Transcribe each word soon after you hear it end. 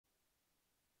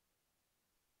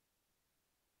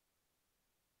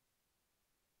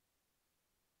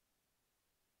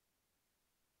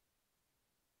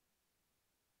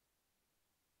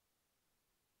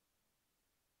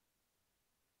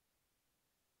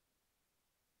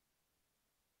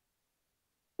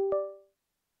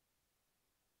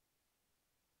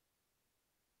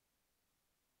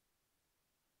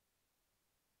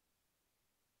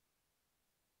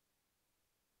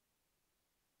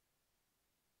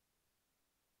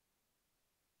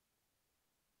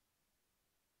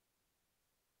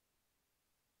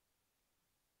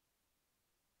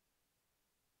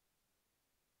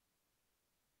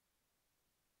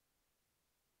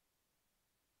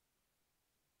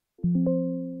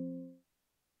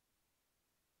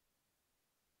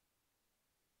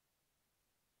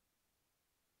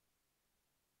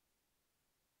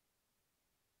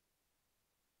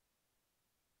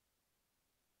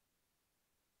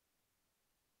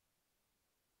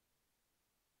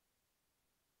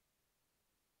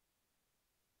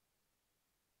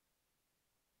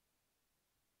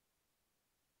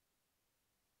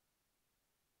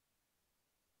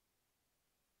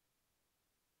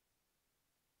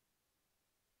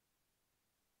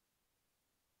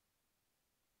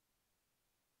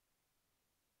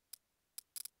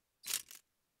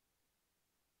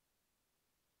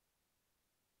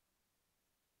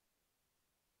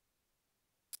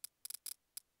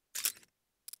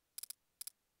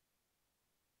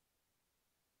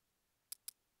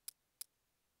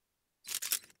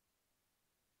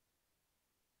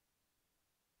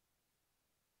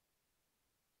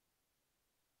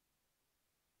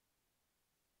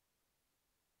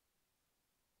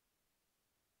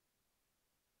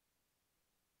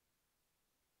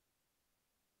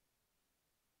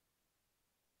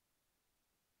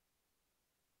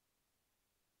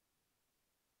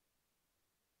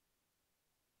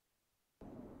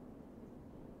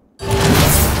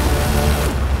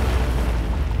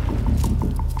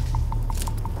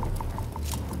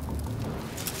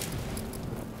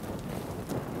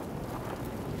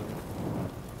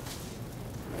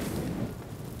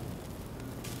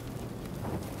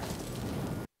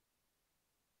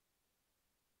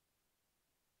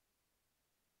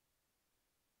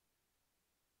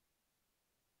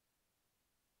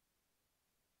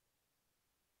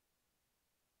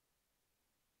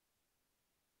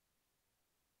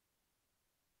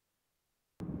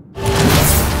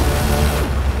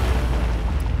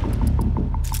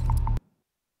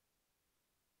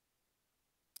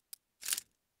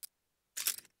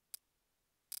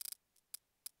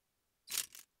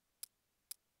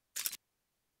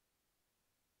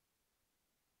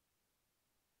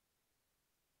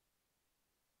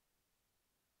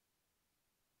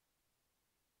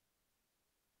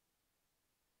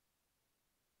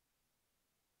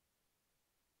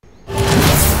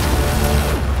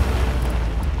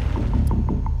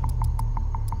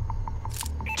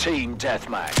Team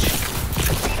deathmatch.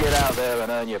 Get out there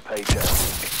and earn your paycheck.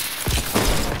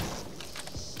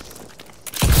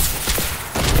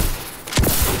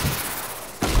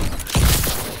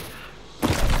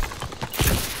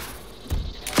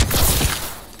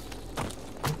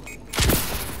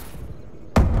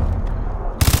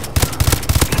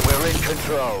 We're in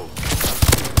control.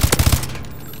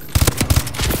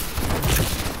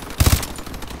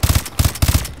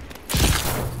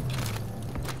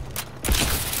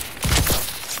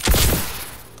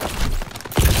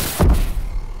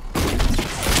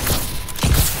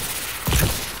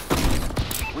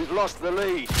 We've lost the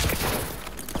lead.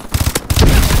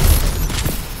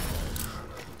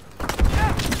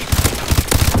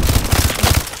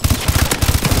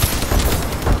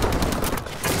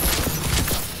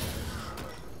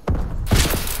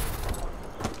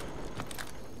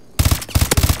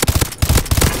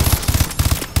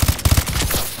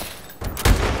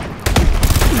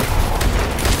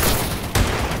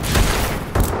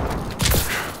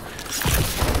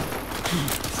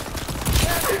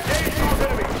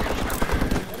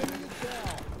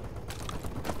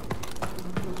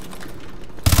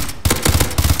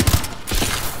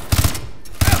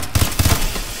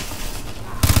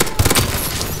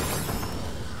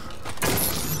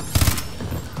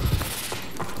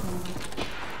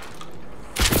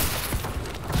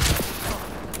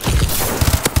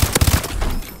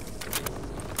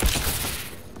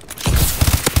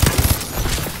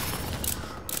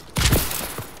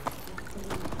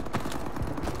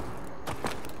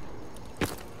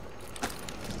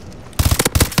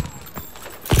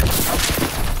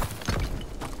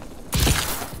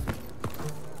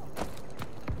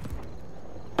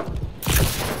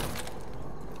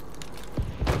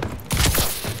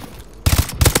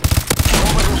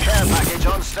 Package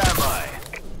on standby.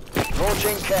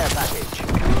 Launching care package.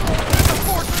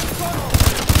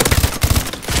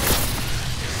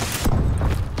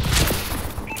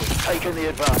 Taking the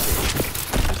advantage.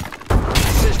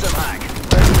 System hack.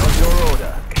 Ready on your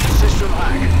order. System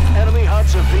hack. Enemy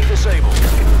HUDs have been disabled.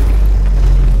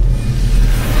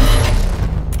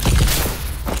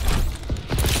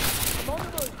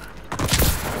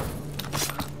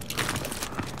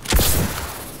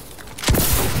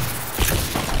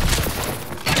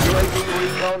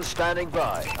 Recon standing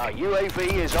by. Our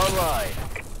UAV is online.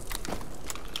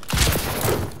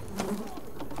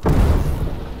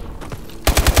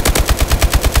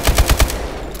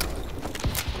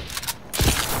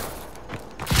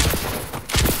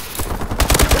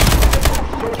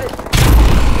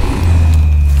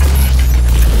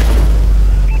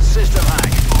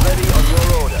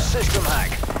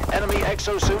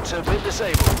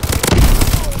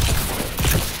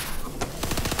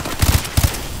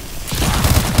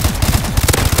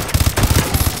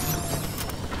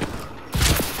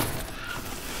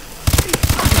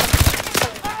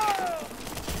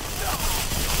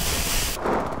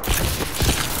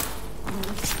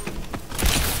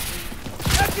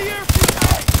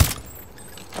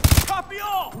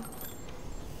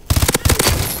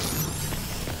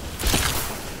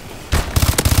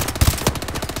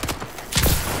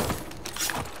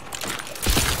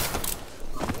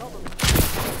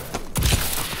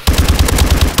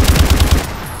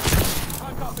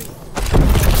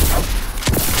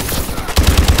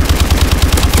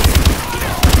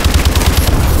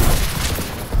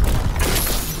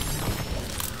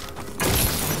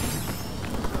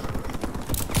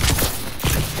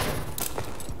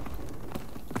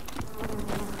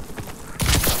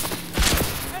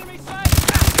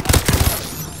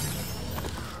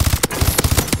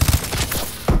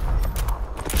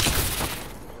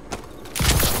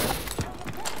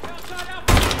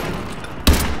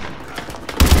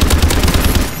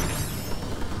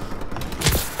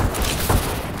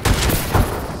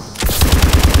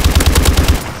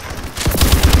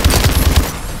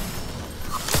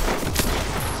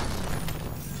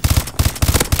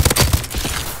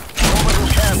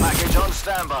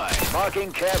 standby.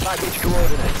 Marking care package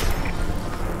coordinates.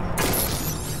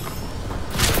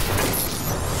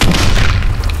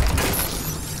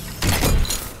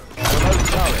 Remote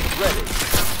turret ready.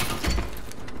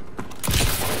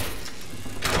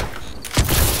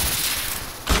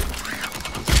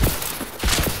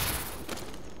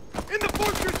 In the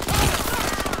fortress!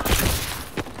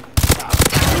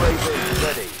 UAV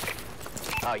ready.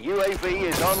 Our UAV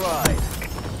is online.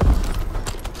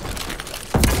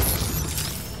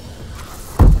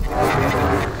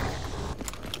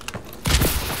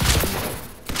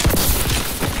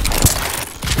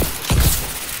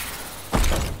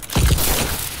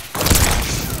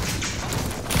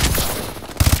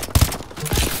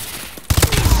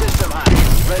 System hack.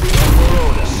 Ready on your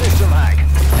order. System hack.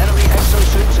 Enemy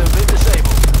exosuits have been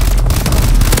disabled.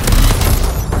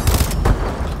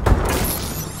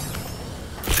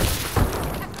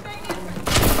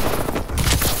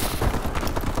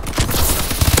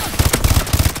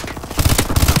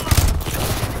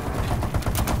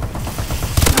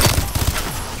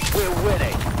 We're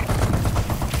winning.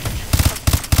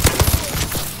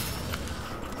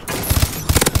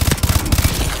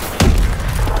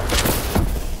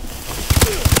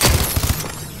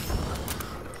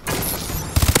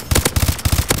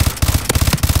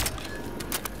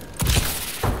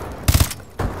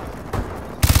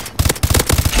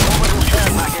 Orbital care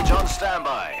package on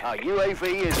standby. Our UAV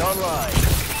is online.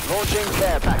 Launching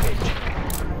care package.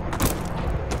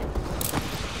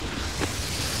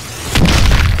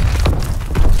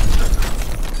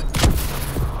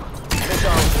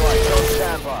 Missile strike on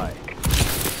standby.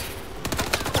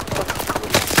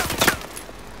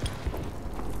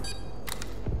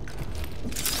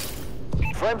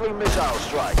 Friendly missile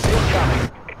strikes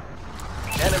incoming.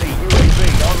 Enemy UAV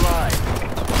online.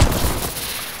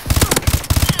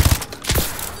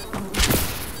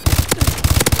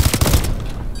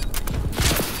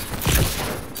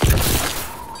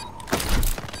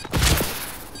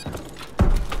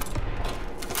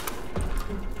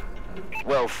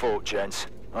 Well fought, gents.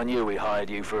 I knew we hired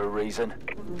you for a reason.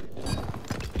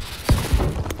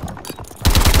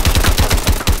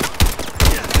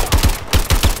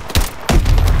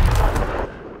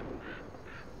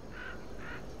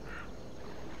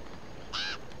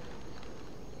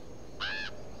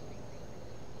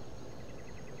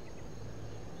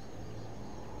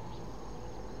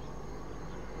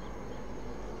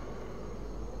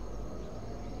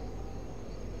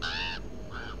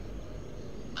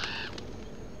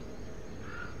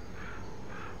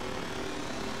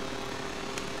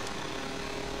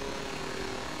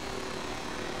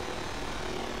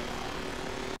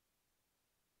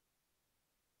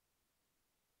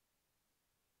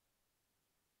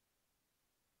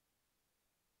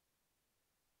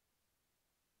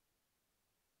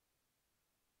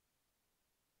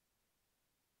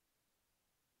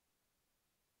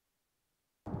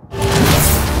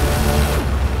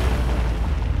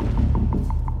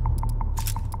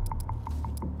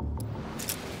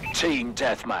 Team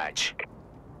deathmatch.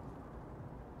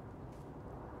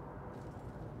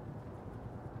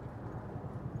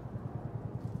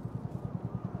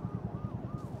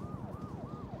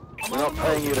 We're not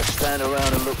paying you to stand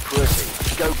around and look pretty.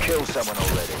 Go kill someone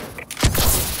already.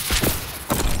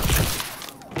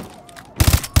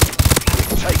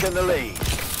 We've taken the lead.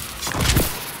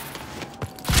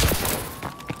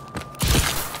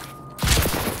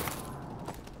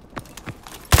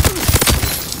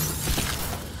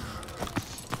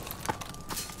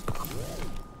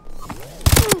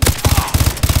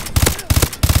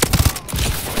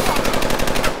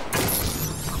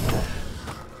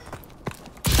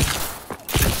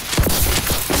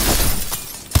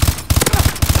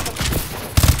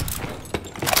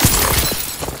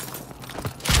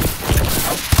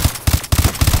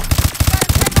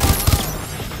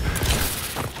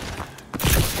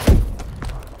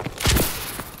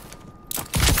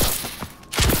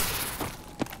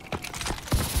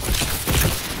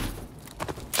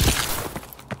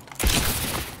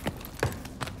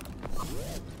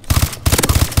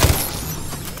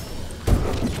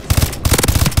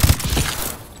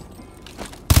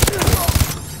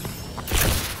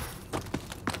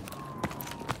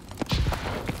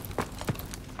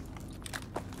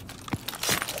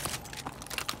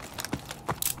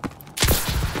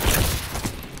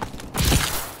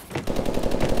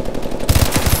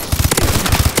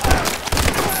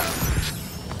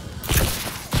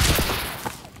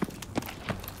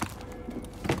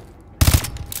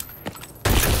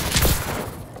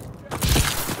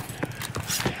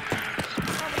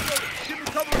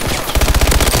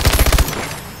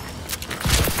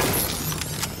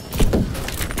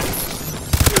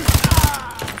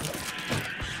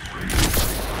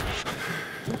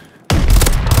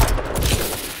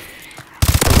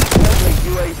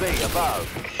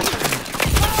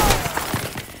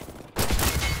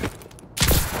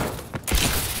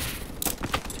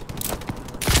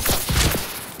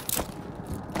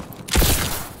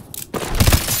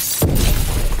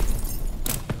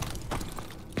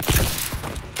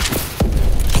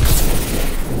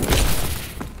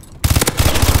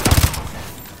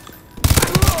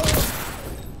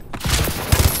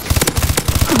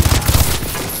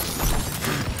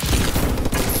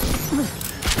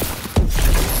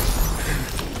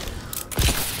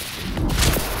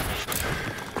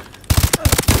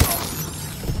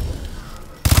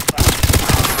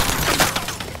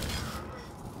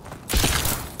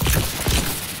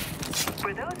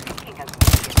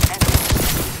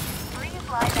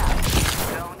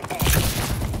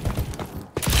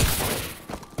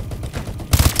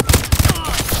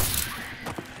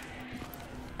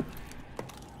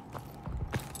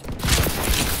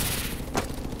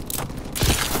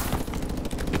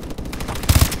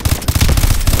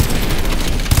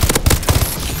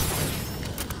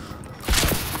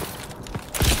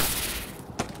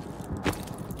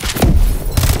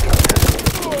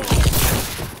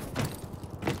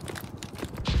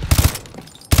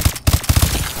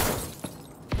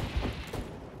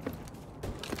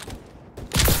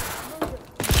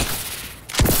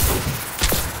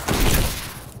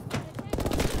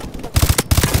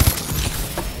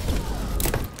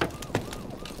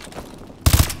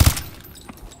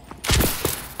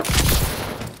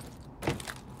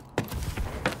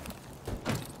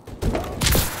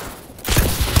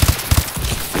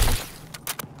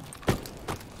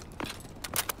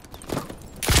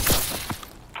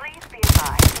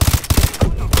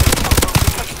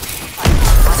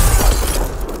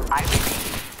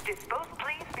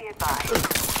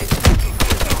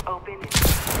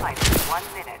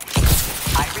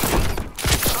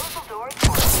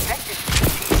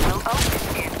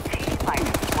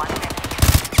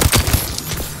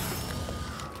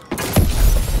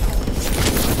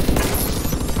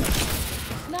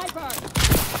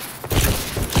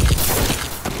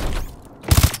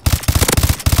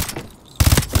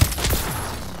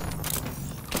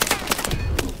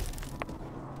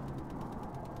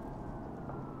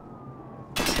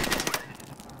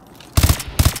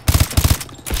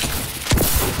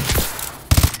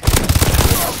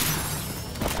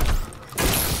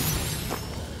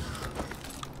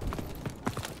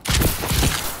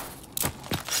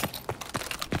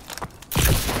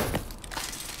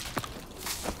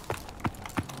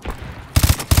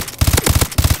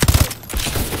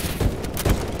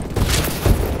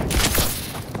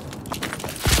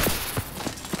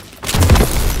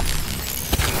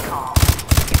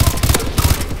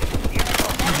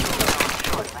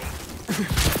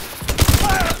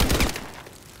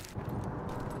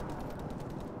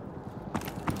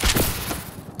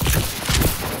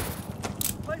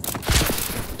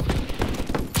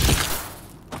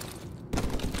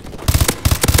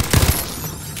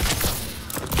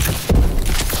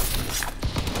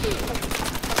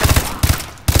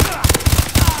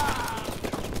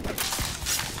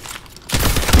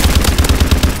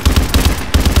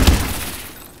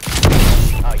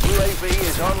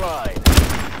 online.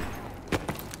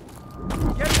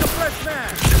 Getting a fresh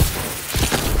man!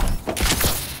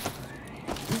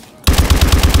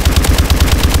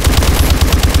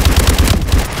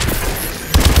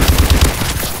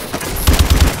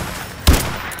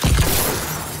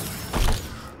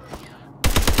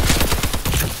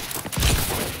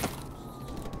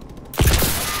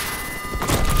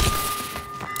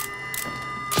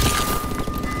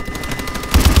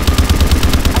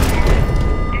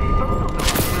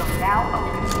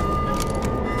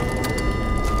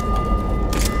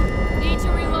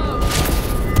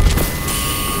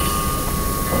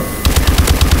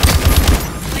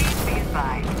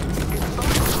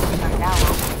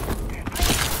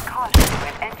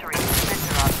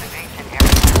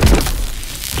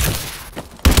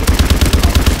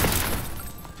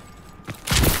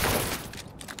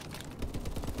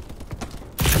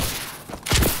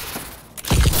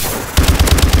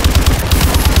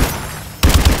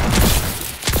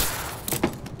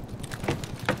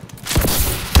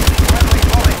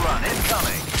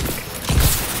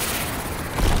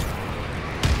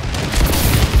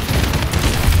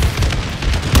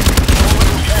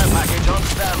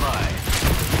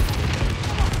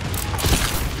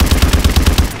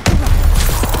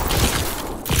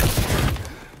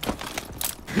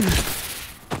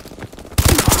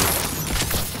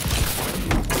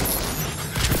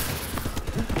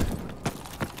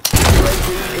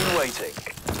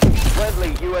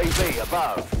 Friendly UAV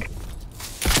above.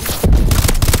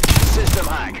 System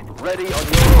hack. Ready on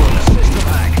your order. System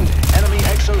hack. Enemy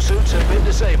exosuits have been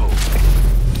disabled.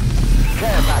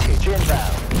 Care package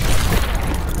inbound.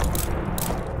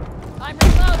 I'm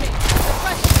reloading.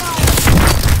 Requesting fire.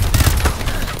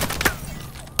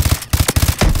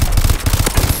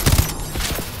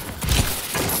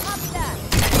 Copy that.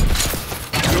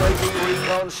 UAV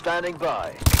recon standing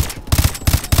by.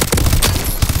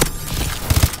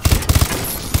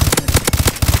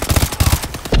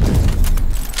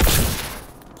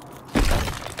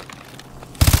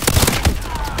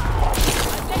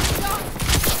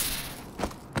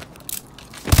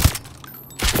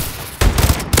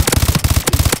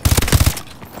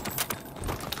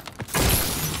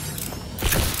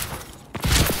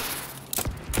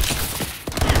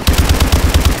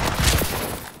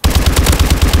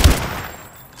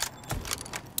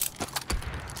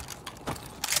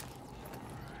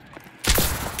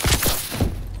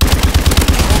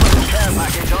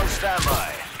 Package on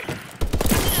standby.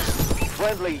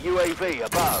 Friendly UAV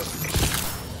above.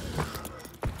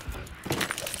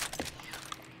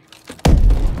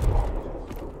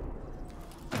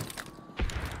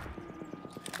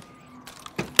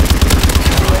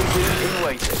 UAV in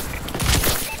waiting.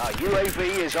 Our UAV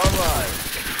is online.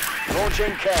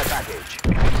 Launching care package.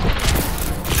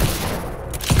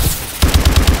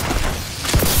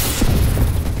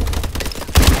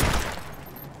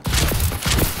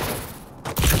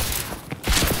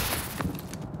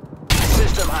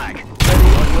 System hack.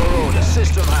 Ready on your order.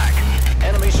 System hack.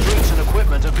 Enemy streets and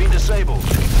equipment have been disabled.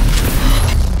 System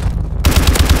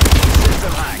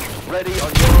hack. Ready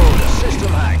on your order.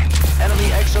 System hack. Enemy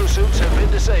exosuits have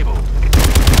been disabled.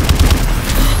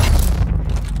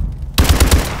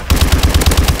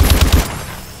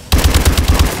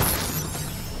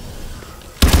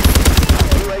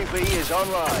 UAV is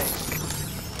online.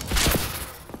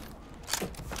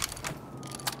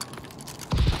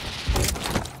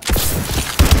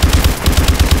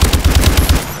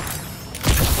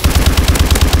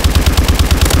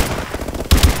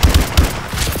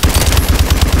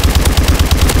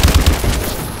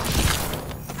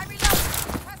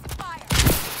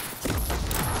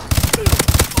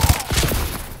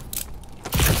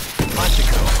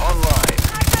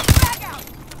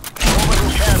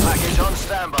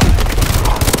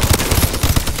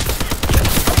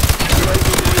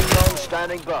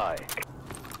 Standing by.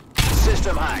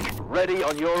 System hack. Ready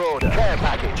on your order. Care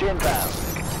package inbound.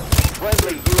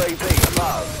 Friendly UAV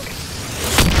above.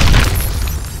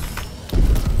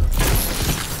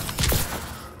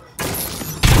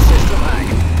 System hack.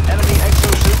 Enemy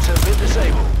exosuits have been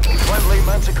disabled. Friendly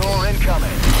Manticore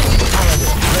incoming.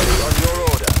 Paladin ready on your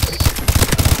order.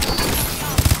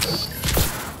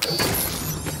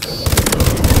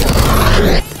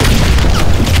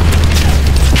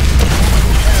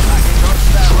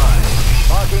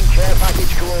 Care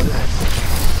package coordinates.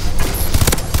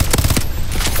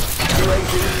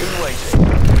 UAV in waiting.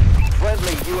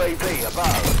 Friendly UAV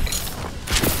above.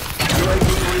 UAV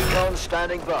recon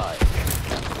standing by.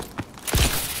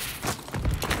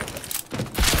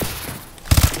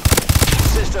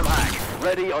 System hack.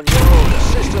 Ready on your order.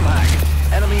 System hack.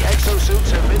 Enemy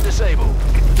exosuits have been disabled.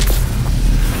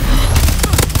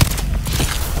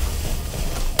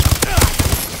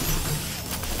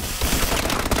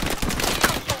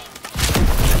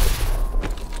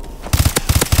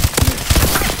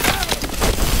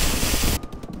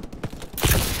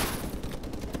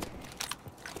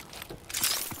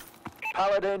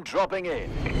 Paladin dropping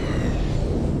in.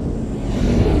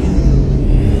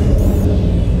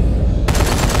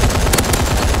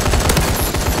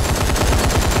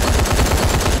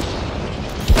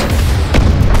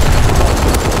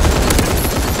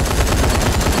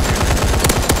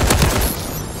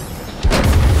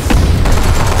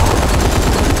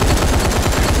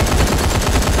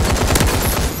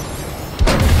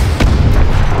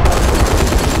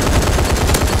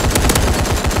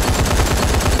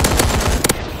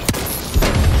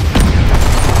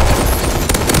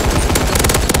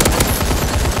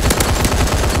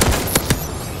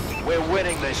 We're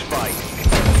winning this fight.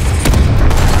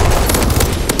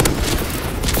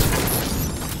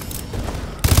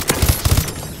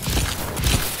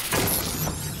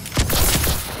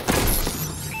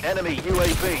 Enemy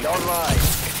UAV online.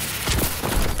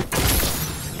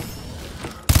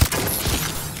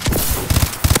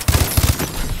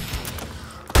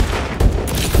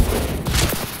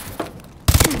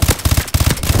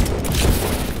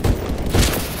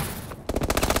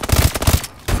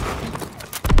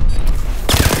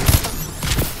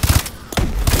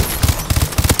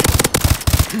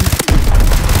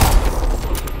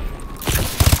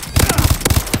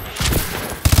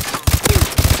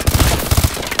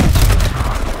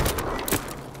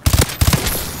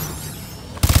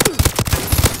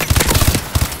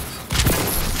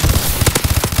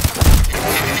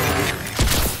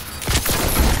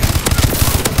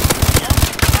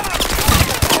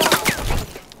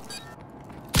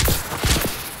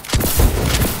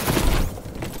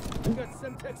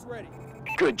 S1x ready.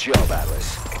 Good job,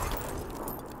 Atlas.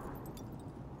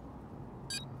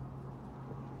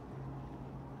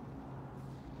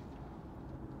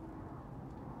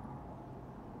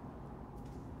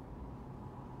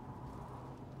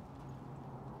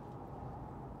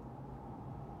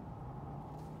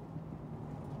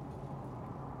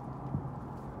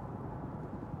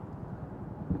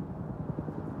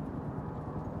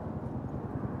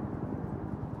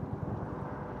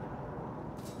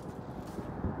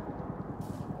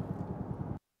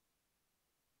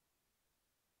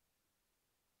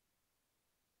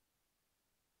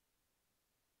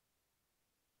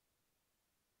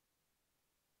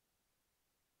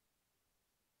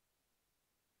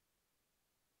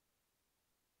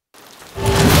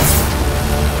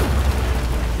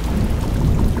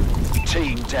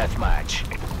 Team deathmatch.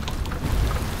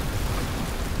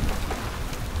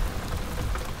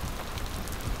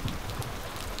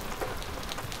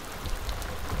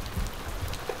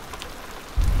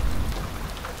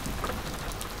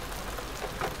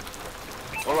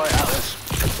 All right,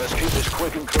 Atlas. Let's keep this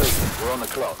quick and clean. We're on the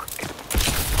clock.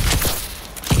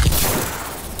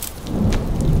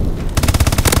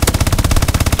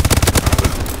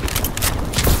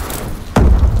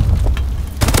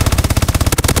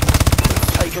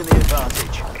 Taking the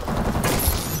advantage.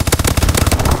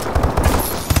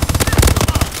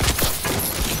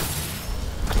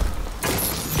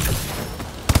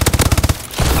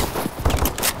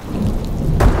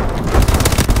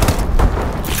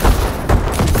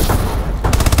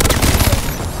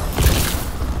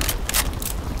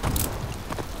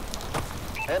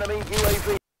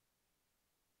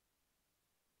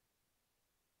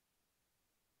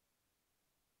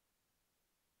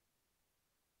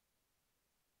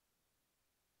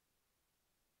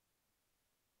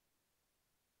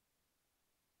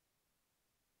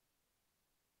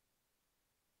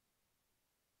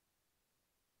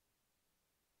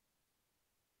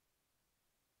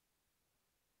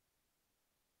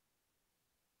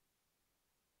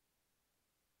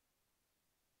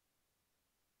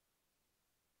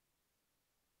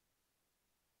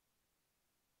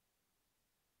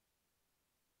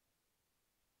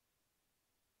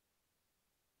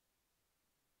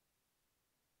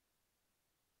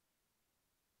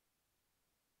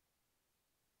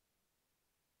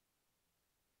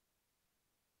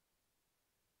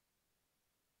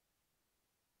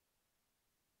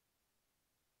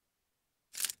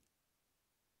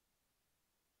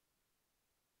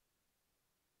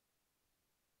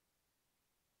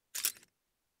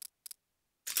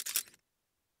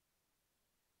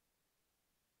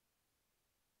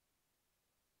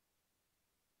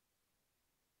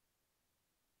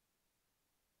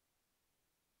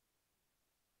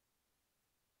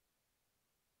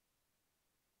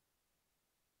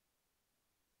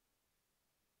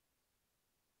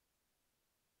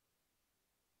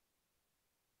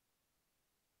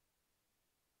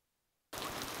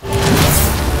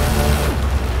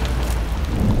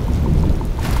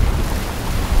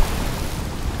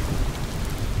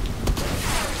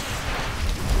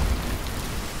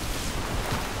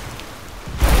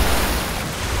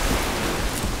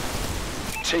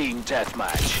 team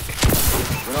deathmatch.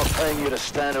 We're not paying you to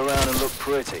stand around and look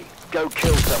pretty. Go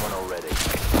kill someone already.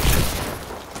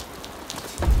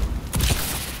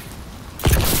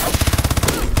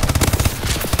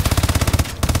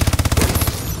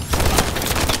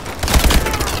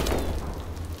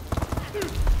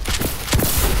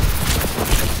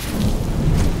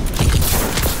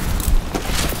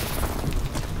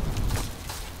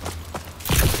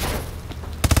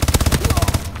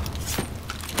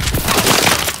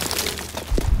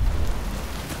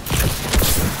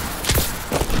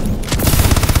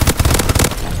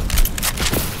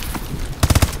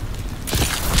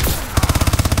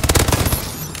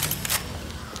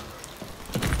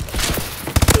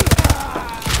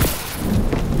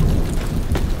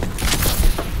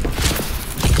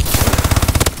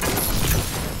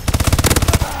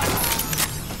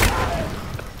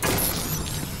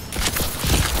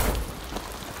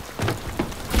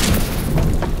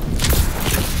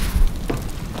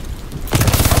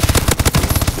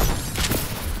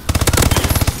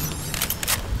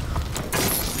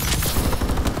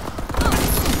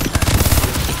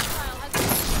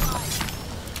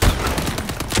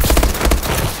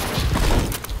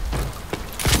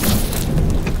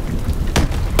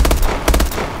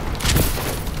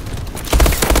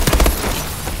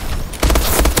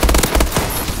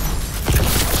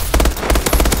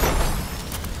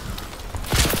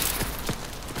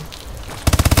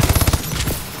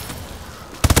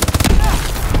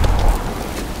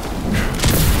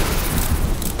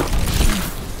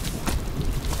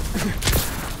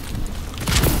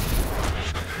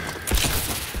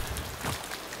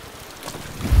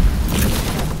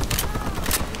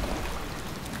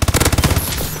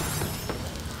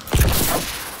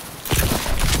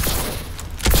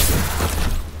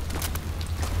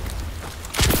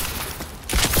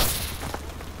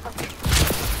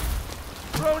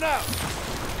 Thrown out!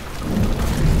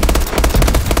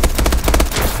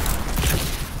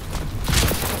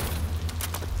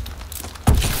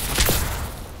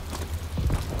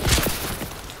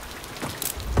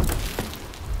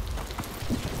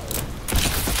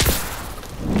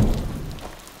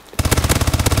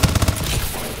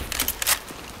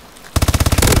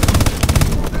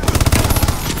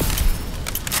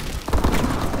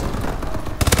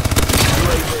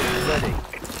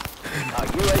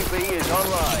 UAV is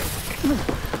online.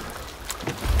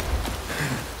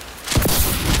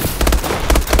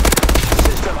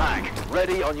 System hack,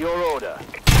 ready on your order.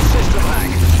 System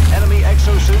hack, enemy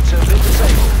exosuits have been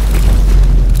disabled.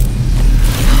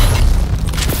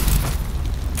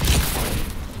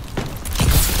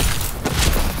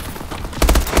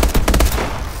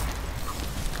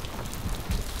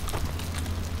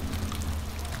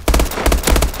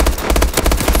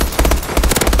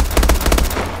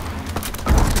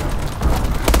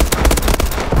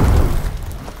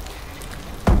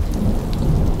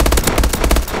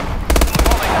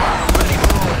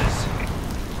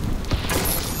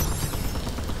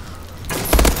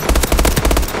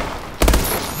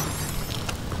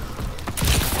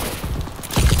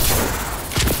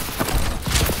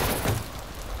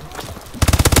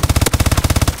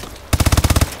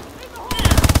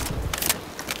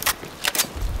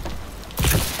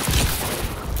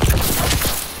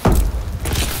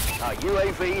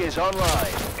 UAV is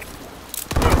online.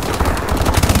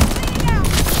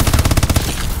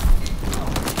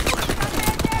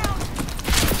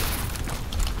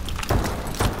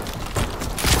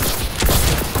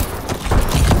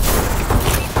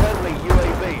 Friendly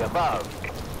UAV above.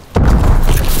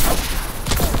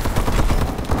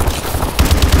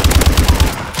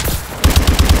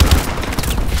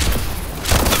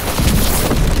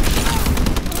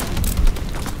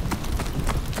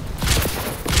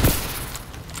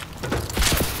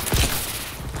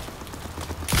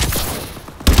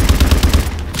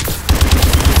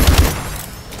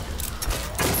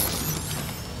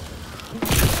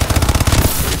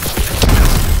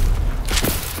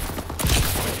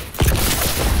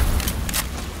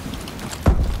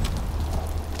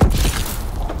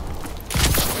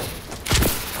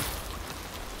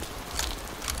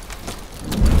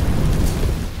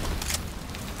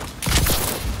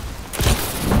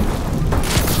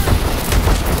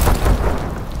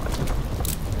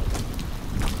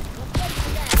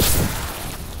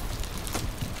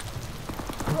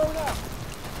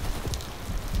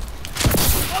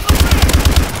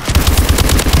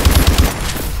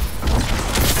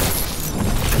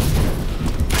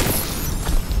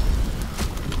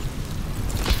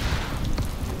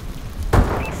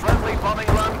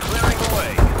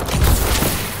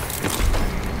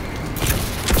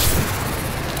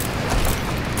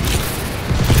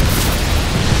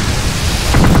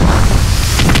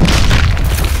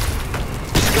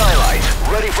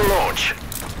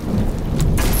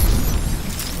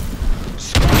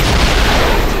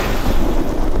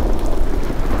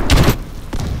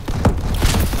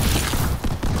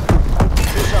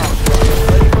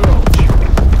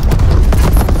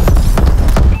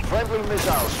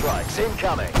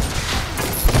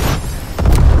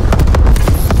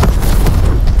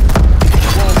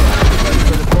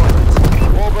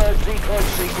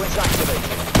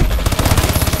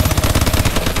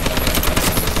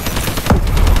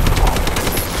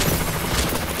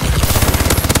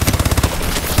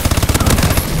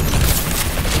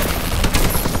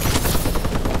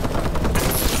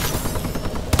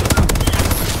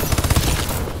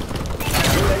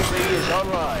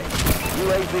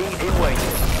 UAV in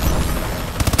waiting.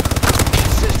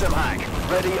 System hack.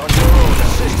 Ready on your order.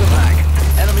 System hack.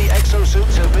 Enemy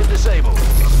exosuits have been disabled.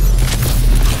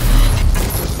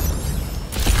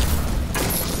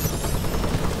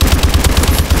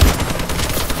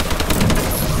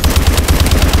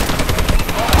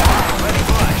 Ready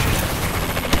for action.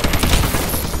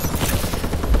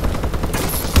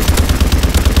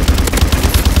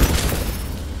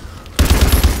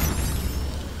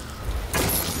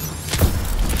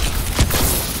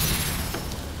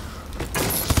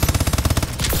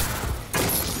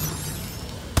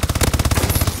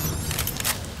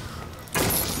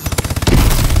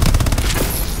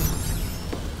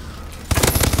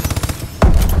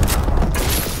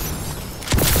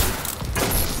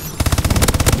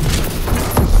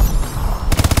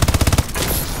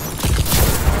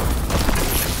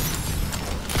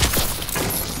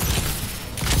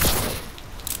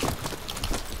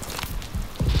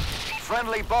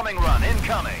 Friendly bombing run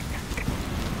incoming.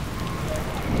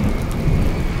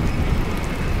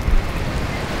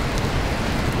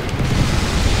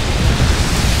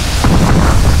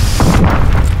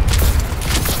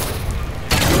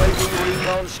 UAV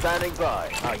recon standing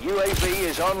by. Our UAV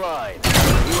is online.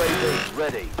 UAV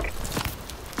ready.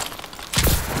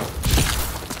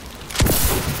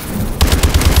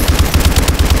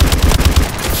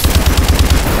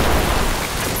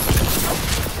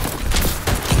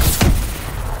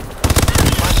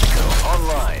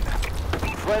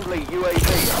 Friendly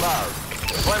UAV above.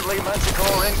 Friendly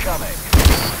Manticore incoming.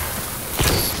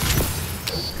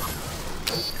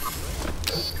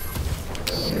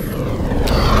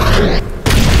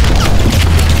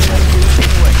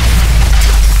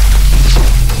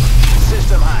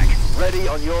 System hack. Ready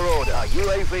on your order.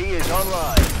 UAV is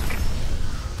online.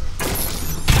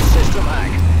 System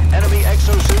hack. Enemy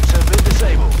exosuits have been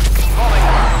disabled. Bombing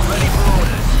run. Ready for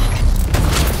orders.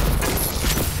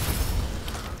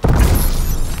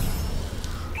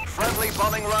 Friendly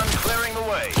bombing run clearing the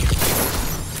way.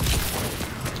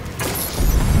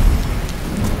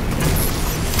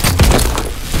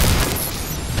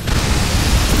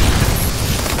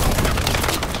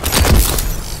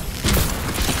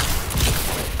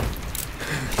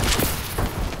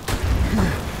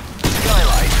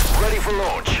 Skylight ready for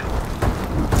launch.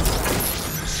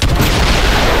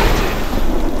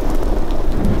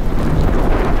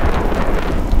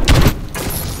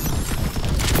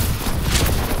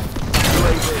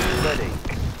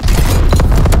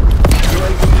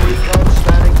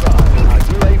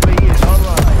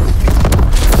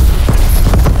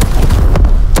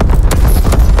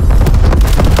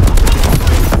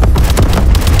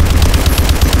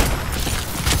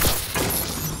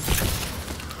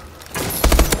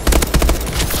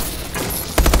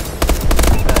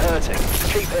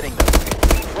 Keep hitting them.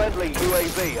 Friendly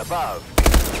UAV above.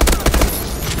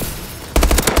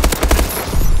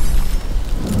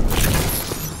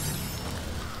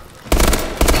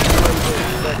 UAV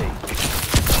ready.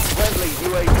 Friendly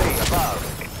UAV above.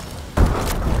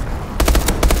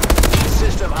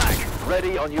 System hack.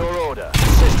 Ready on your order.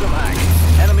 System hack.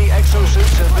 Enemy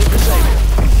exosuits have been disabled.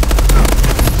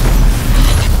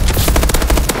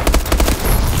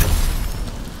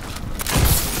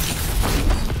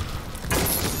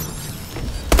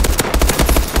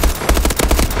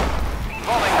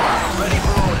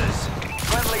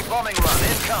 Bombing run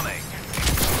incoming.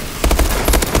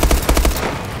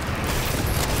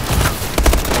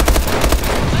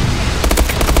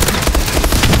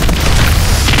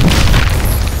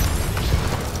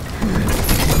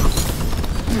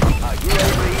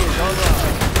 UAV is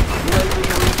online. UAV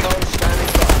recon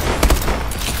standing by.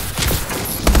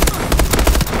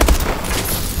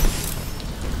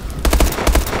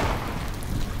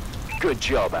 Good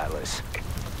job, Atlas.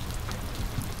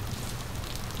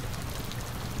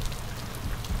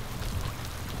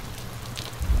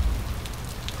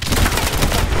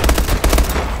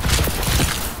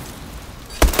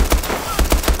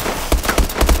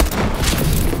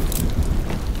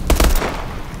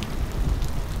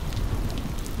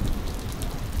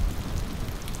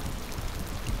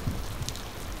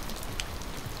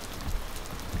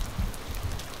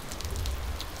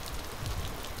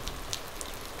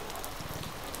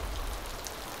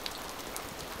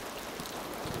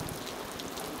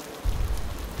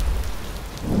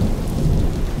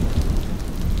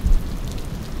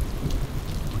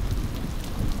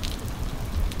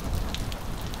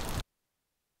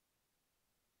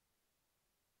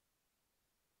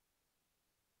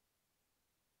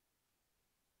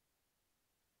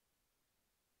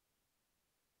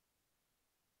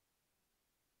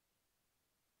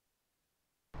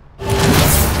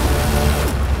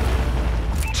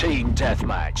 Team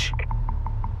deathmatch.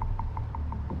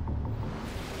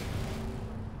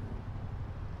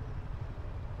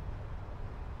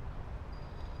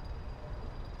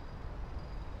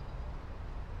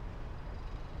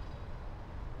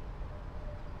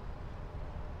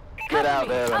 Get out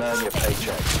there and earn your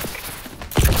paycheck.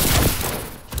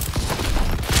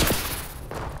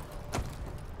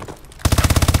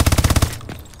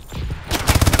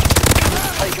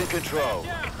 Taking control.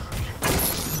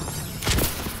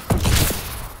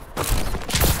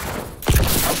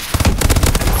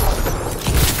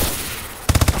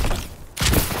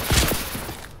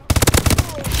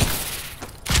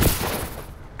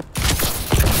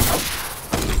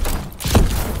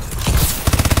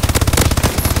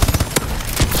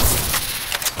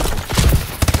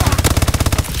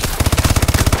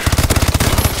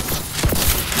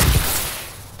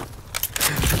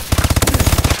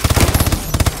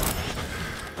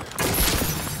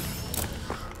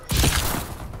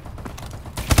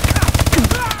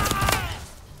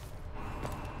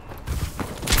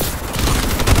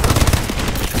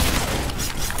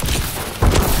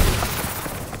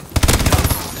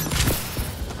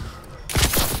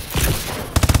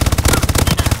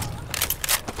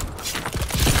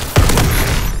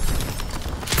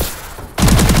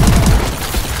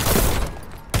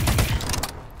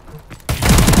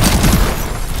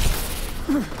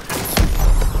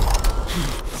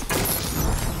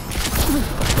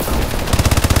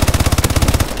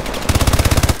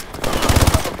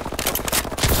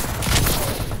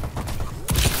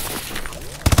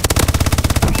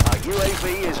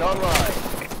 UAV is online.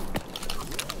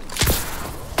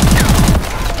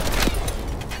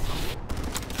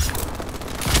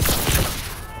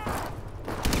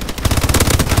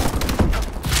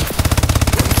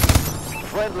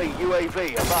 Friendly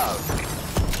UAV above.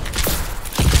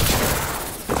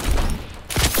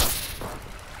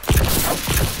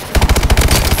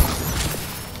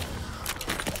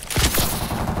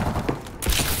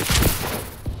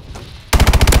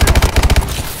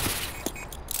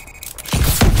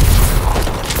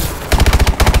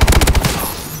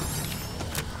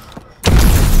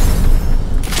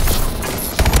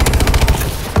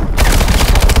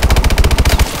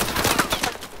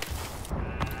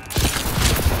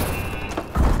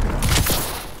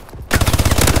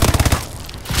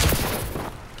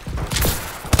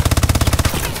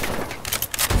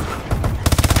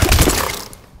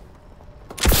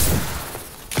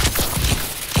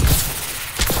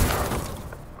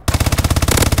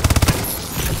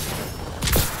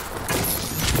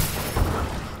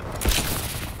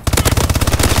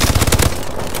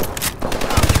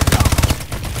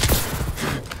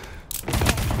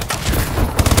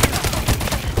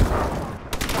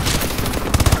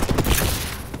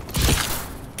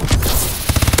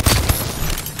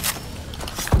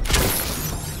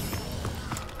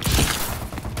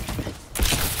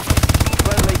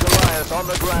 On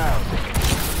the ground.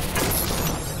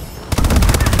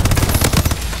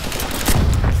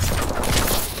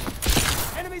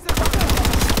 Enemies above.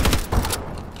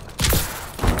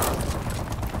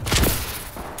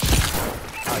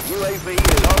 Our UAV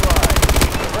is online.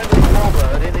 Friendly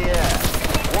Warbird in the air.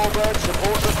 Warbird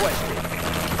support requested.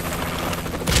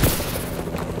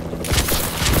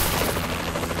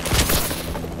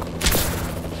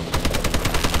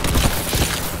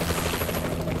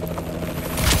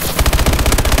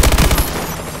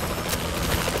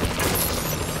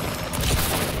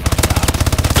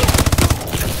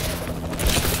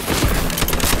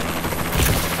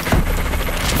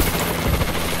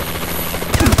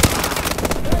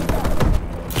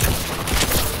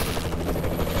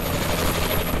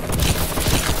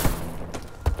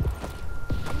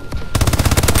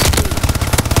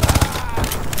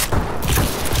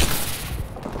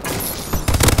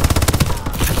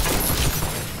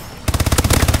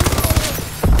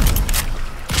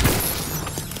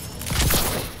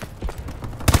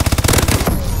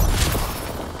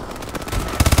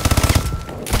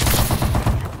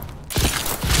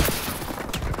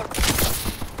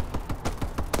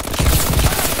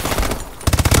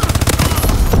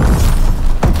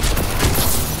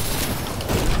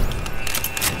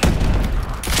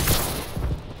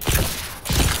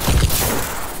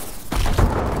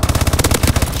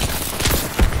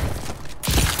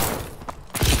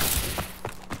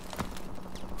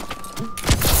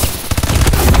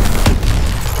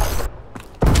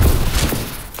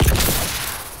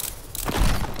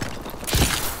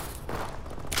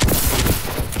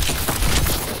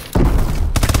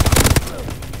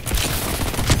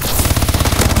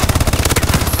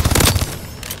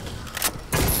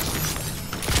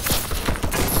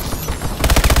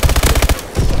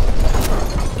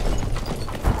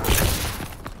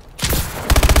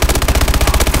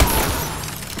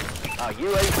 Our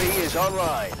UAV is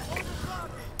online.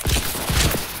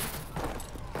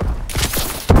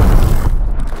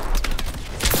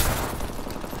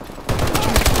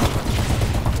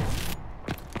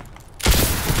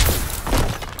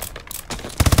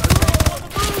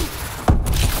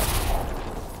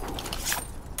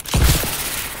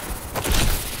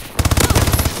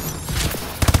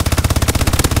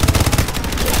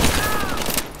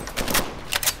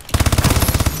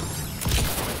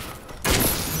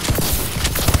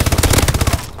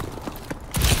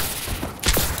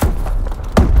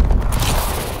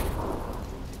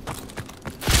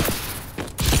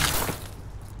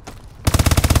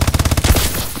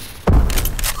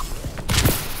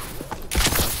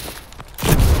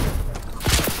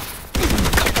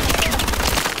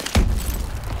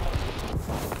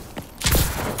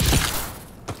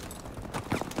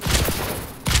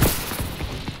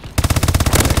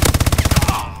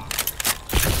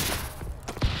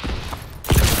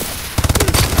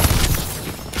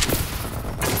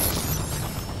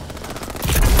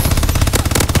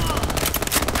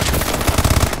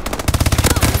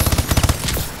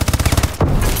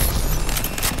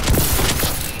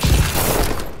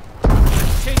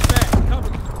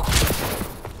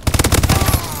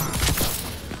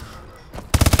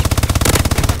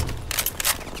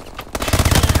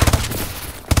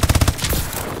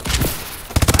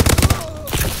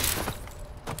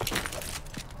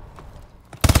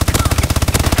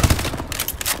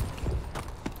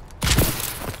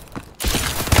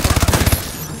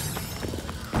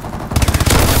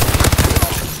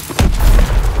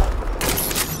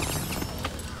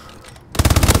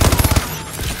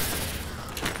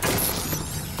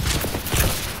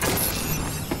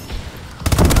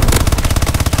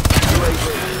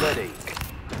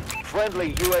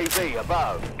 Friendly UAV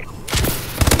above.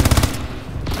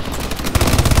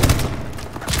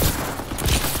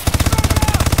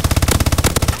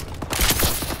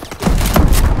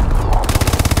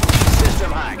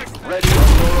 System hack. Ready on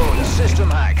your order. System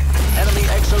hack. Enemy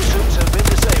exosuits have been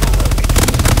disabled.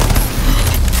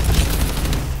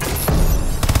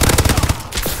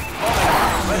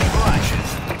 Ready for action.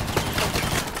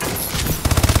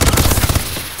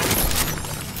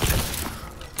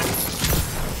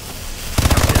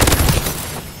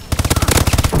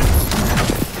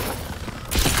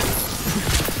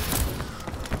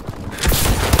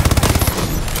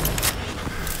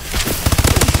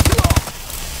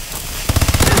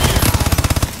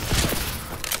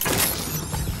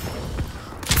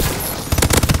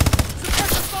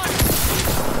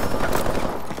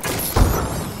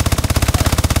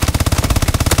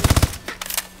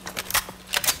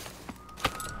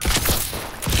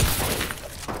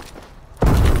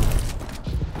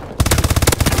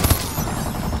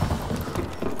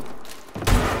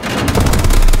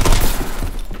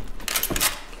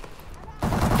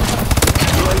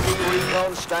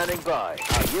 Standing by.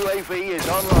 Our UAV is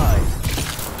online.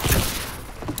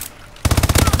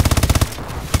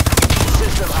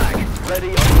 System hack.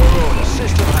 Ready on your order.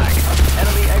 System hack.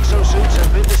 Enemy exosuits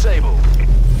have been disabled.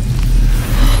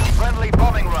 Friendly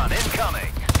bombing run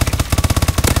incoming.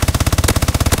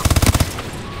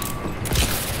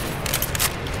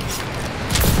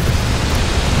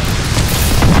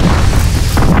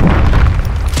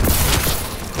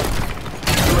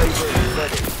 UAV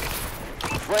ready.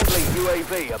 Friendly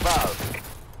UAV above.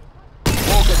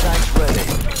 Walker tanks ready.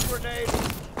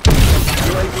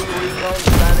 UAV recon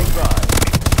standing by.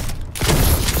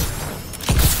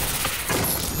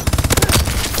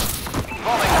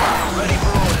 Bombing run ready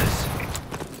for orders.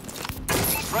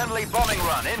 Friendly bombing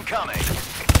run incoming.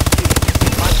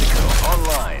 Bicycle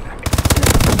online.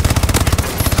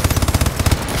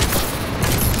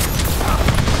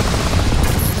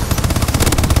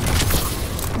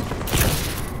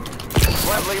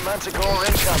 Friendly Manticore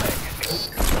incoming.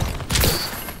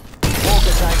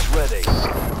 Walker tanks ready.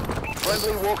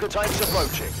 Friendly walker tanks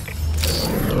approaching.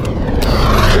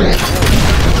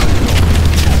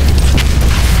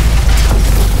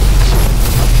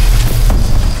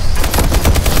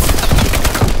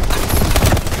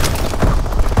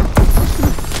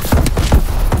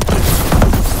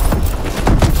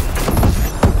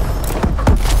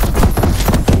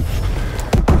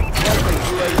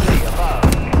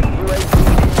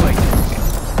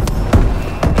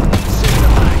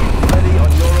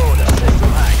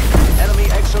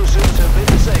 Exosuits have been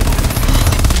disabled.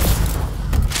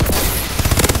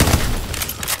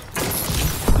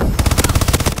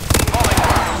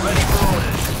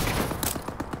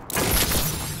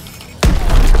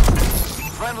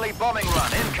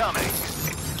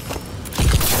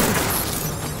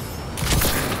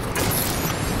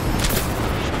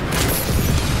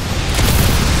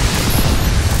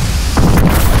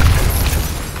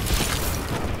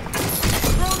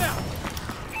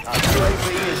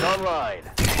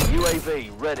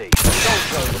 UAV ready. Assault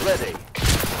drone ready.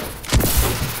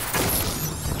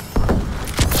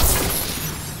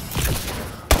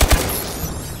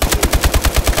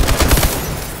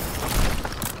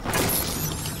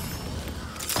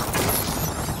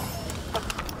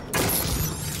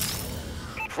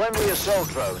 Friendly assault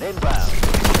drone inbound.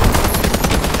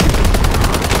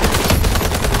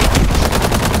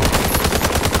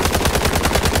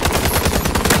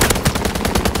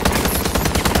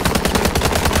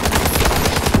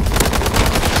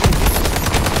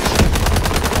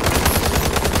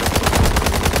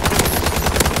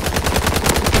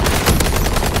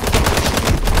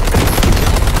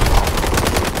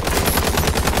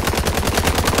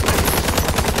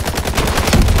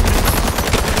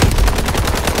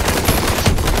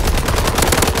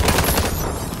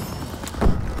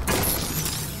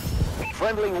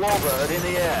 Friendly warbird in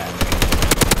the air.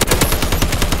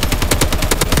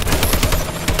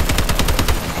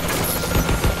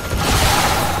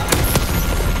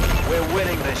 We're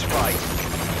winning this fight.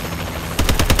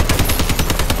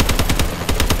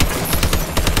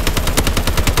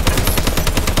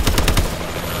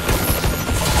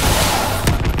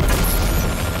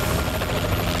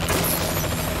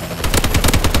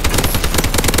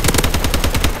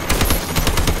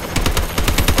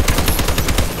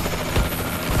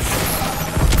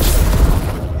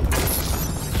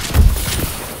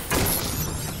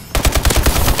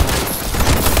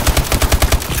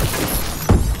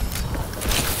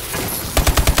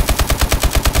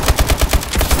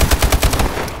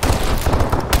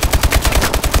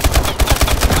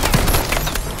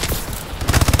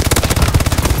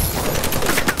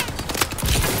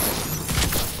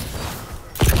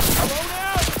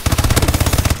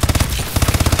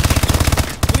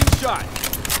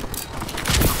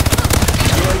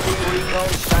 UAV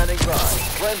recon standing by.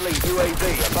 Friendly UAV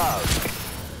above.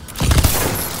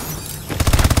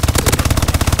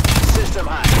 System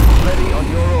hack. Ready on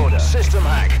your order. System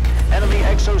hack. Enemy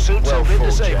exosuits have been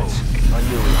disabled. I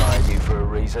knew we hired you for a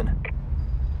reason.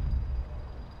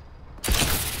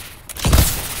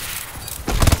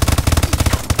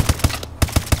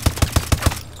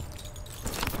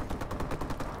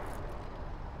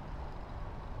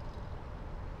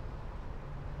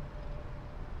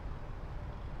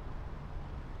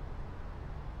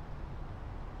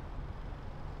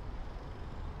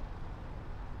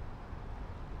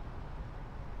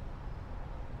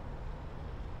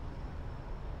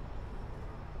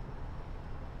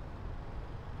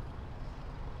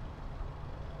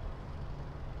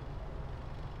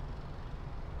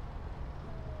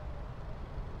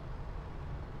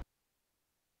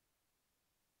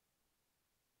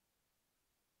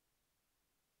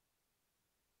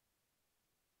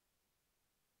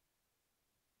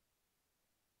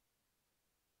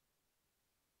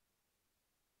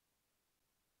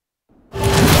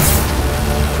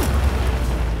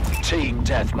 Team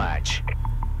deathmatch.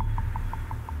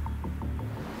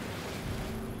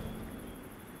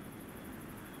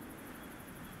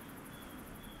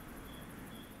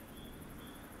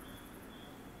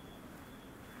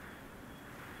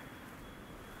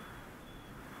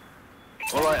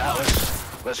 All right,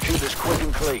 Atlas. Let's keep this quick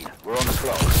and clean. We're on the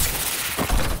clock.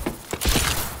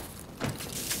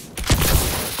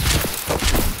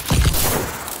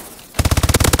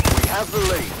 We have the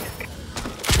lead.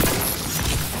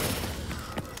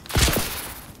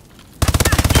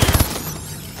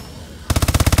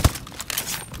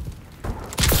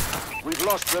 We've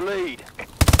lost the lead.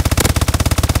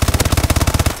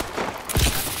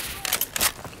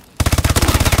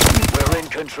 We're in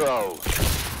control.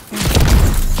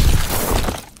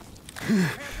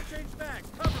 Change back.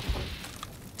 Cover me.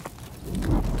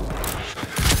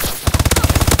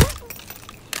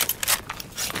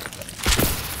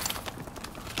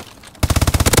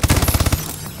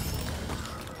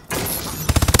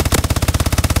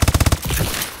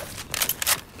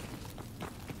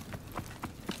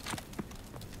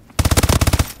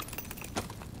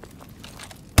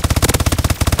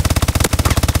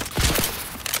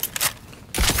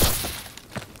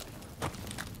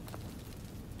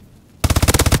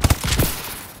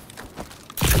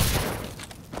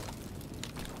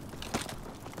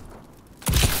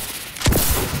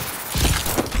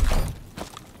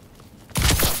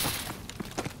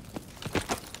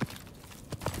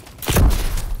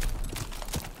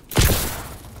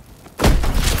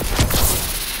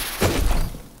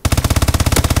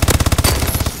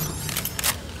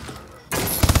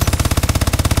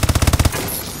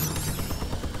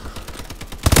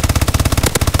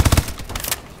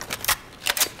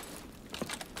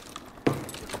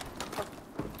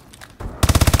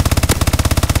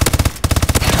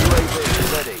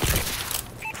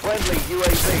 Friendly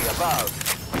UAV above.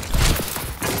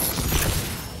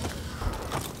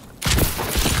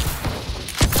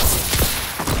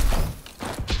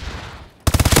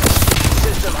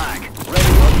 System hack.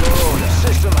 Ready on your order.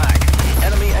 System hack.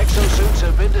 Enemy exosuits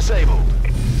have been disabled.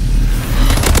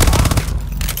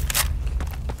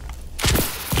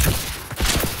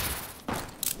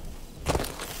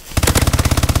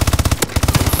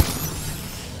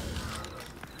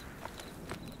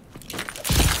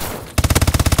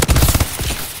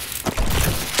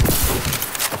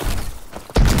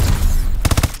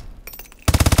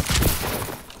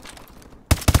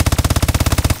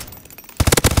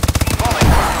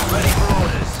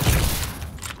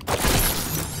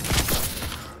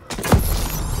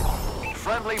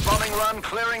 Friendly bombing run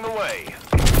clearing the way.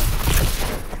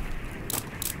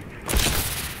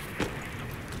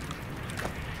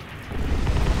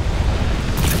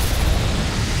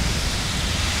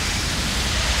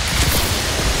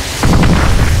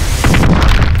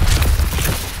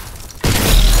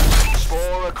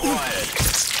 Spore acquired.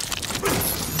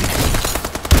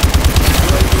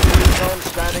 UAV recon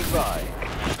standing by.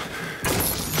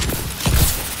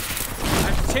 I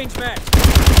have to change back.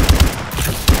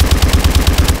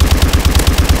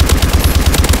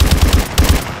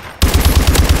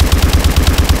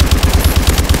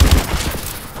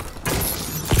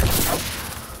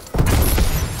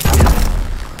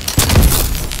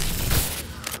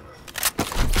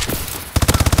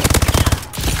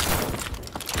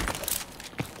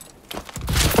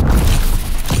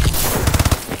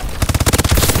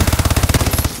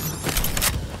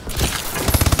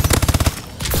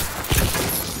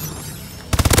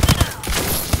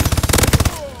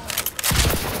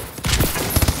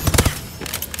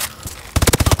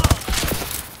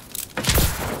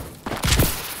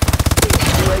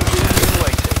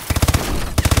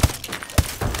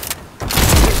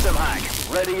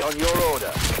 Ready on your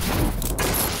order.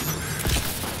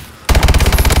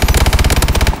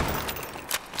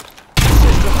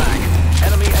 System hack.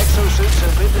 Enemy exosuits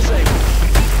have been disabled.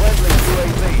 Friendly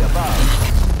UAV above.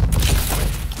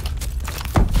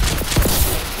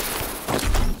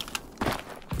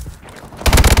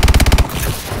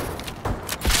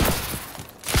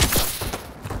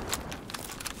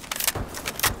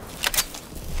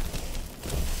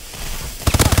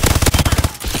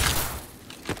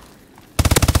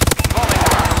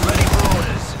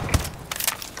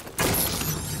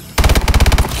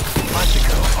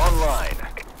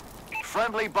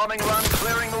 Friendly bombing run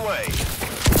clearing the way.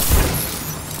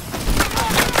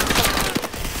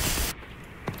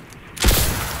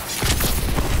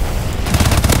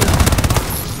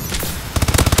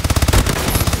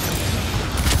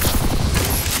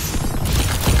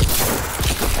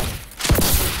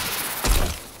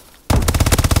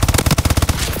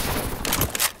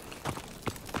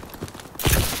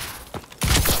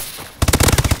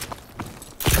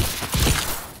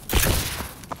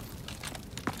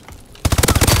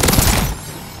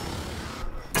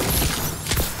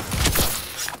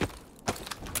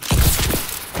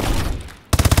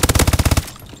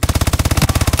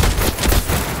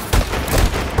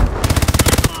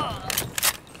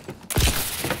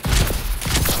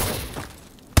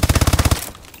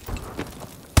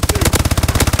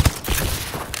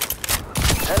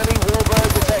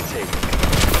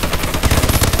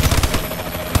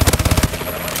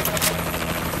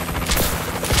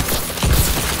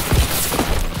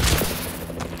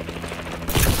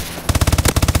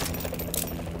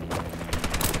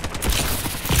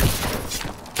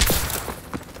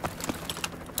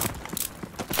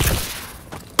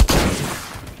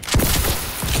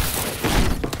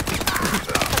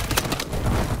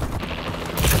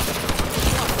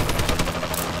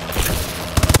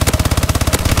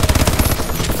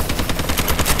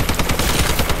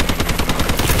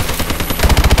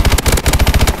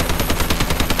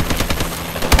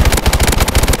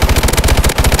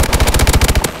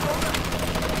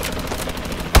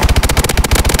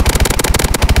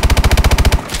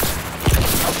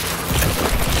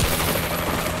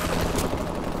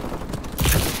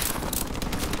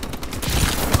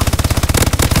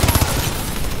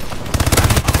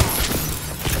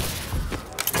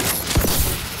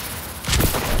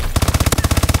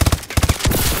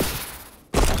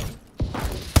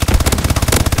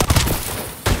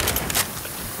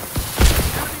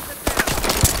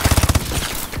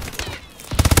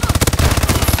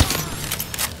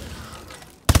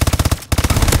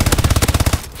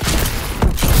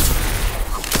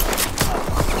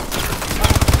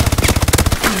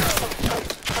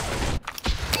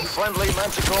 Friendly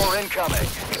Manticore incoming.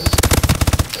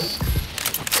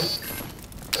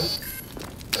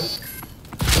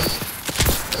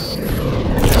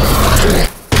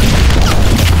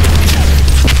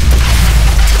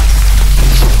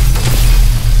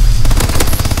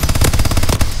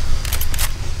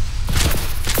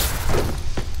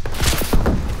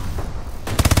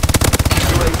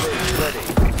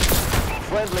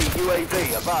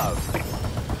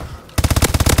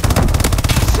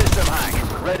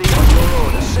 ready on your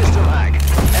order. System hack.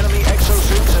 Enemy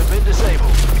exosuits have been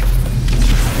disabled.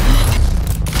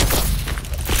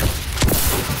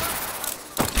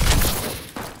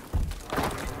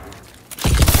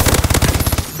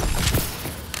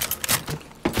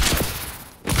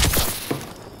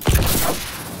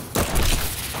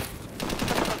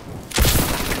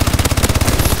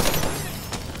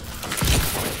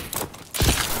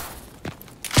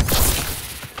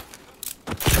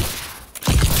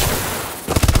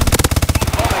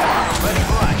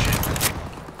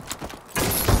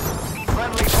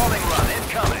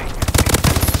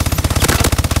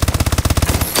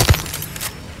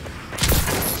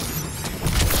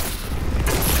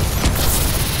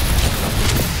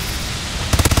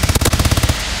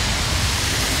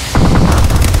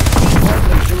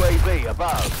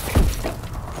 Above.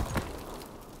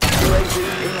 UAV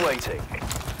in waiting.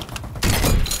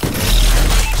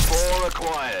 4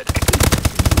 acquired.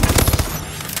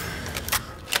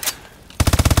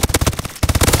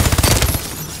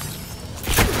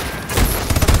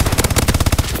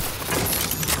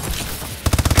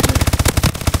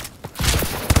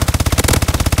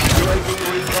 UAV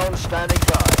recon standing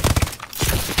by.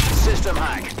 System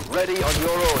hack, ready on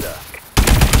your order.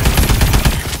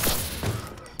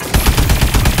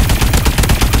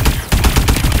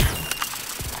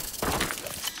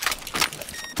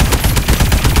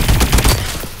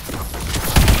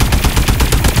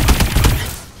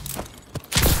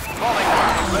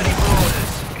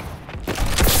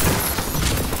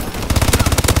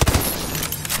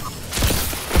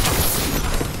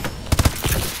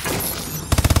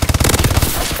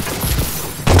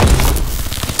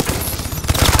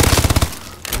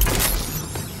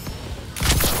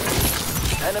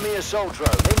 Enemy assault drone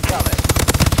incoming.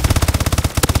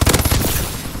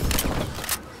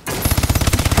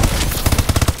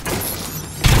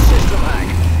 System hack.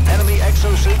 Enemy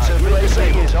exosuits have been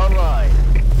disabled. Is online.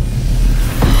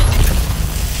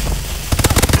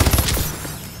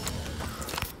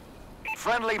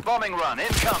 Friendly bombing run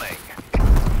incoming.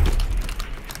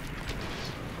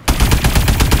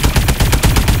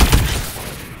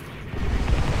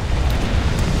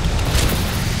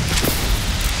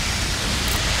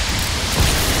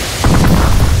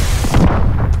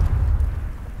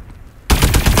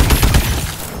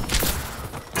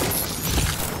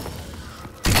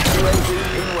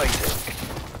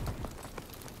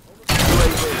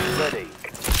 UAV ready.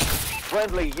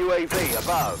 Friendly UAV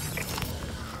above.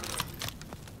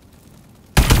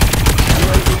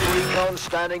 UAV recon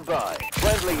standing by.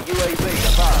 Friendly UAV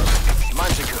above.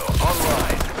 Manticore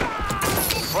online.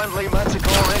 Friendly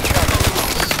Manticore incoming.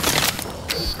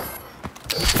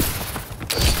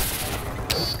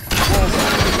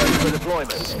 Warbird ready for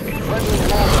deployment. Friendly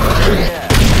Warbird in the air.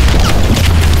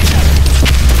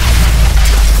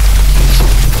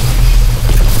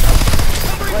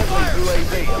 Friendly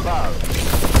UAV above.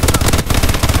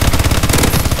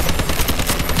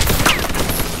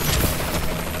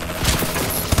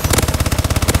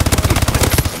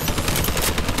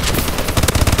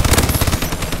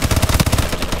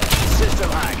 System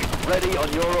hack, ready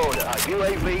on your order.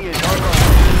 UAV is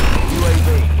online. UAV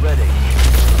ready.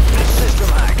 System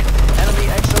hack, enemy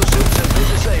exosuits have been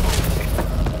disabled.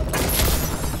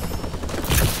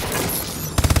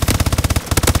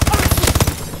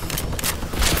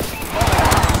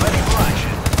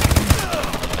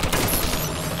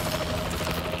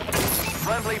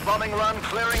 Friendly bombing run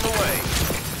clearing the way.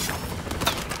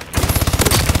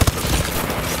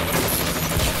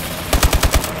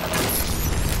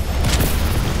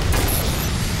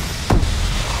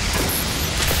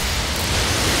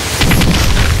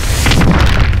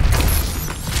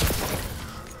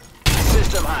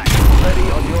 System hack,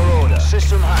 ready on your order.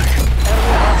 System hack,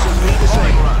 enemy hearts have been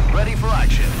disabled. Run, ready for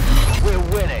action. We're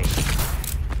winning.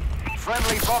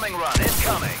 Friendly bombing run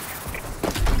incoming.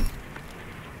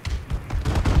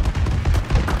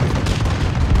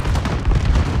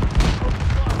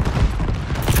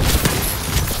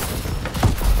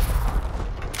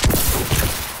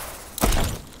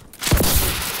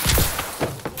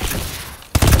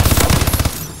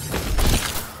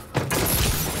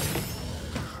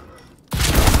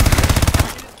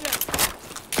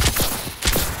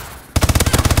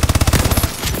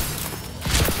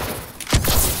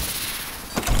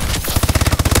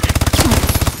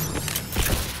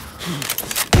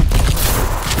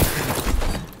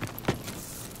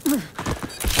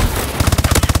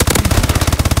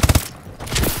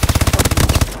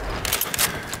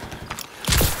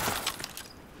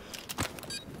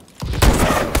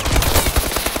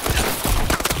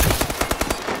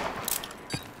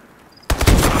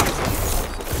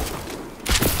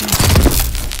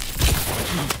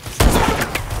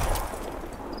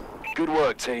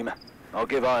 work, team. I'll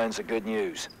give Irons the good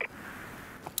news.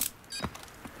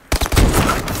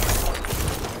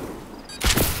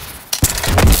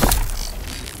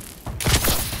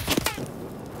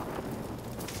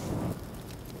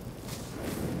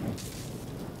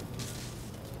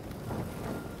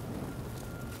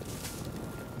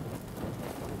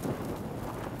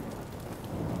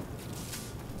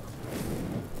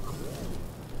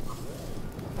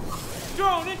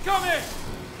 Drone incoming!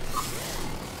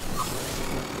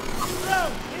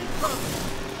 Drone incoming!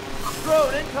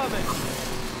 Drone incoming!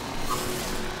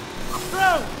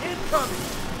 Drone incoming!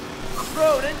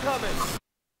 Drone incoming!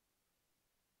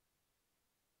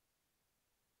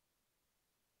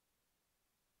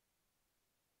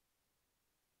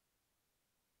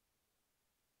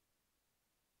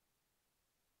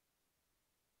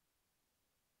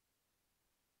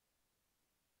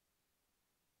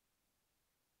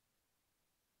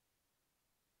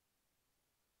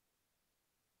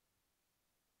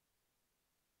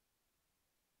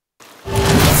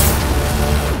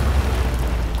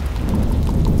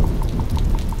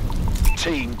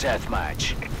 Team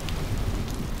deathmatch.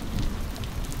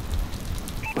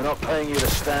 We're not paying you to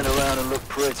stand around and look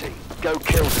pretty. Go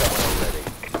kill someone already.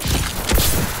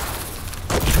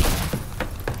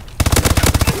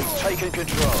 We've taken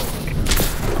control.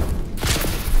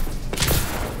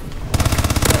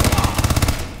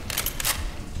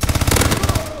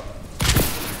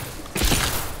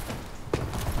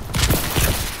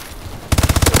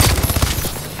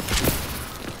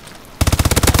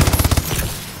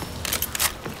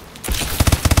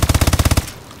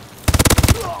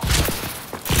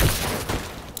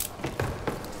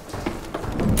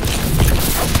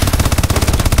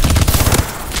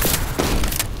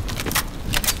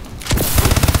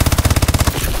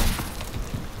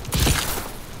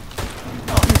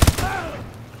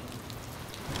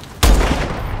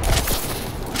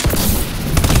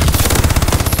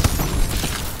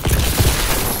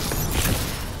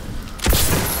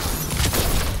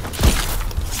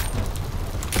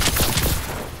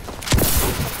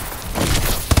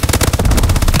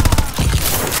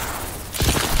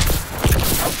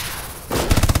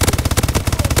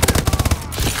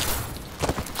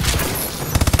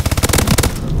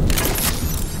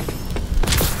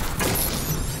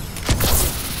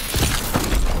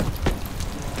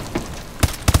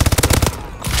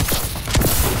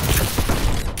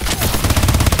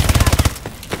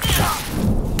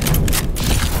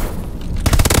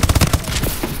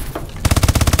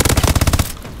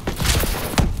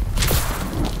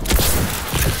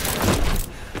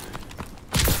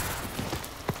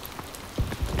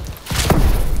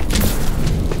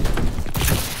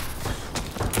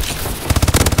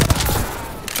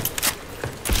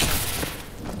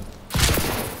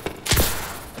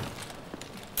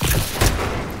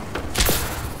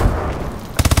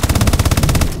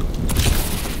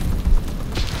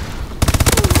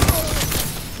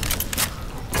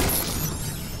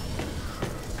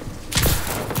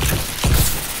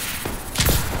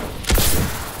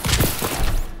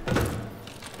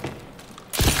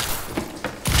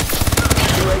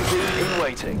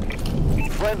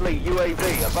 Friendly UAV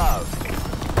above.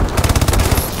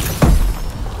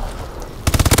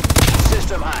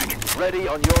 System hack, ready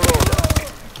on your order.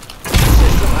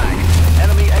 System hack,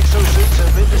 enemy exosuits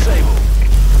have been disabled.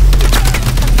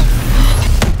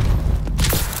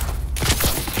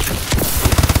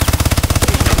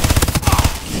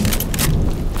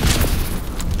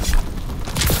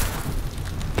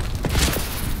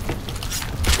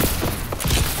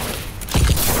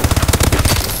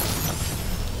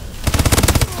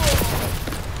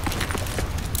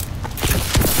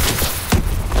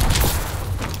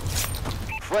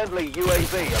 Friendly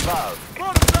UAV above.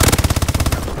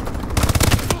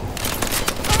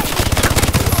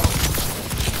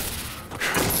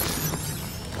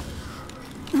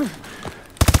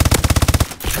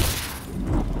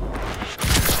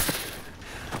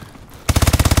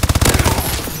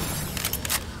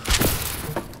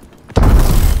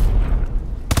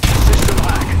 System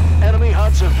hack. Enemy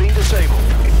huts have been disabled.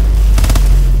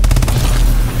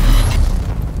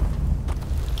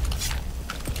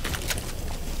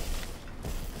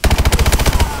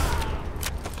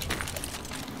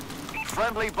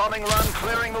 Friendly bombing run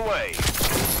clearing the way.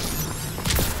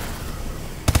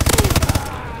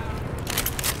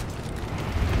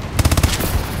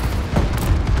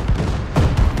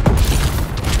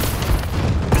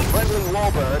 Friendly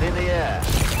Warbird in the air.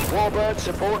 Warbird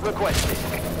support requested.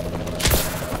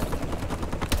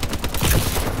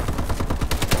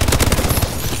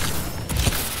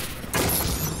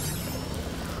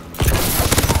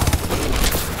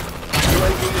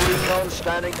 UAV recon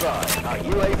standing by. Our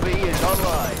UAV is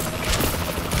online.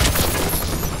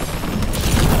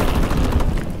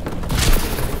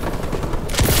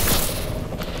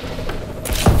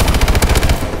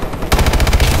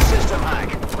 System hack.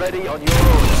 Ready on your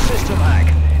order. System hack.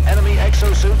 Enemy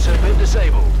exosuits have been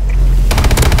disabled.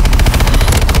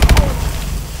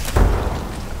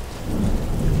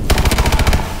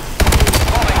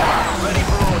 Ready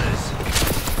for orders.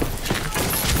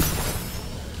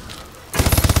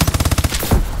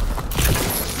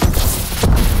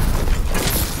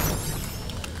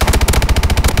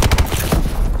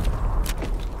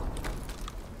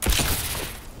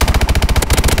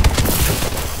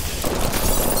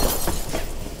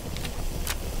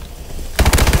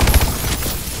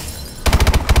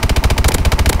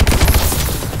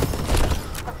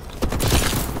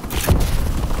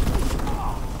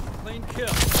 Clean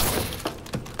kill.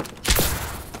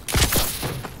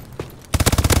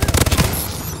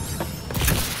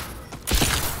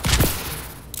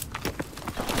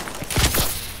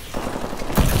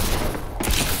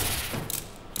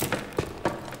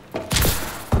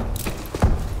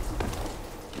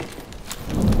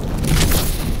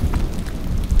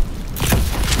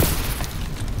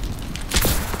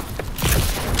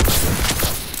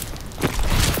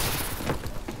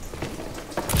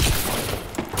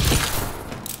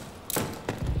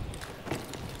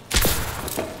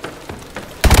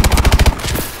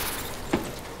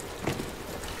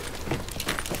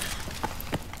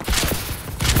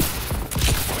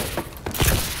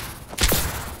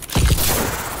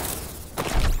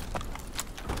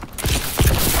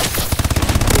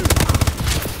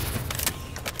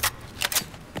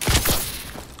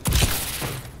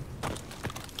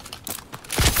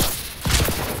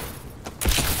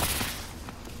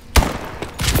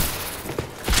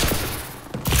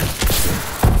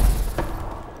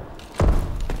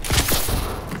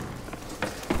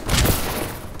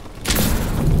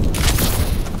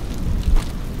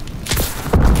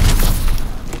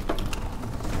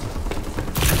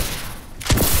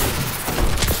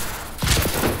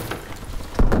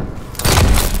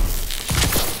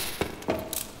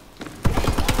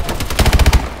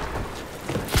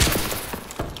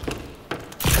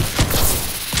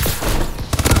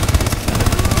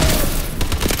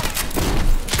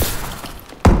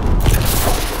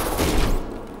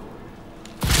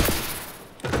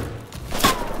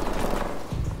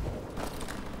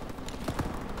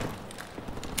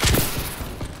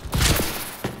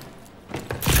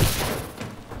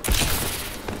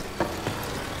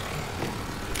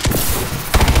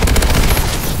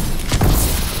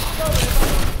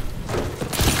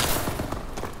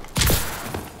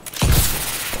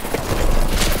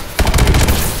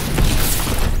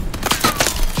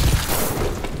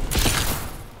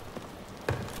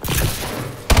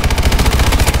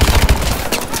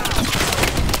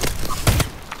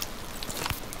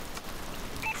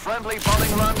 Friendly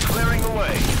bombing run clearing the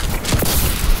way.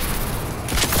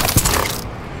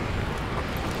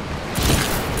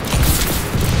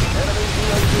 Enemy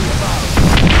UAV above.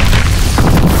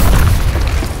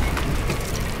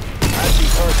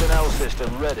 Anti-personnel system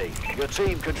ready. Your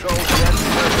team controls the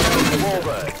anti-personnel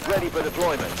warbird, ready for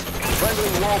deployment. Friendly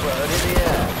warbird in the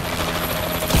air.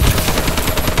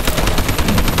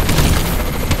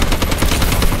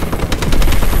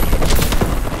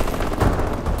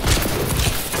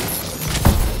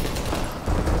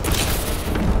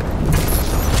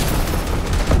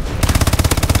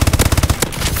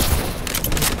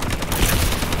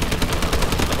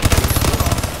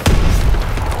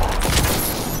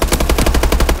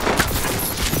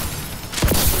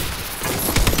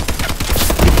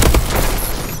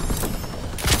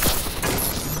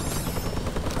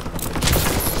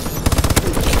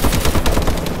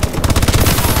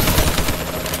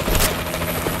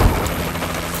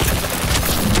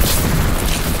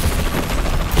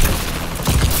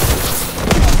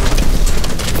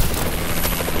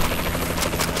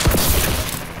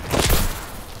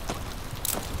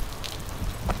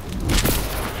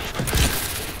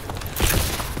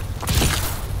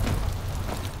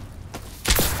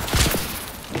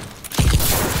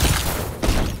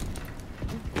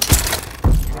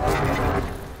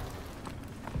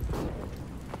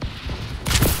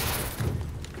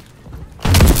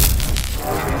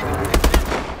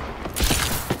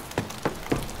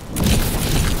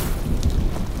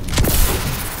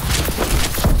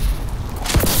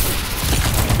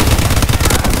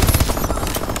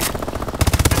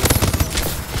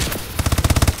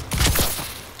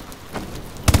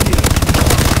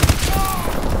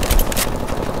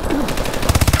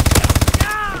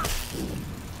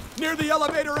 Near the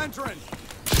elevator entrance!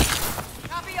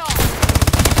 Copy all.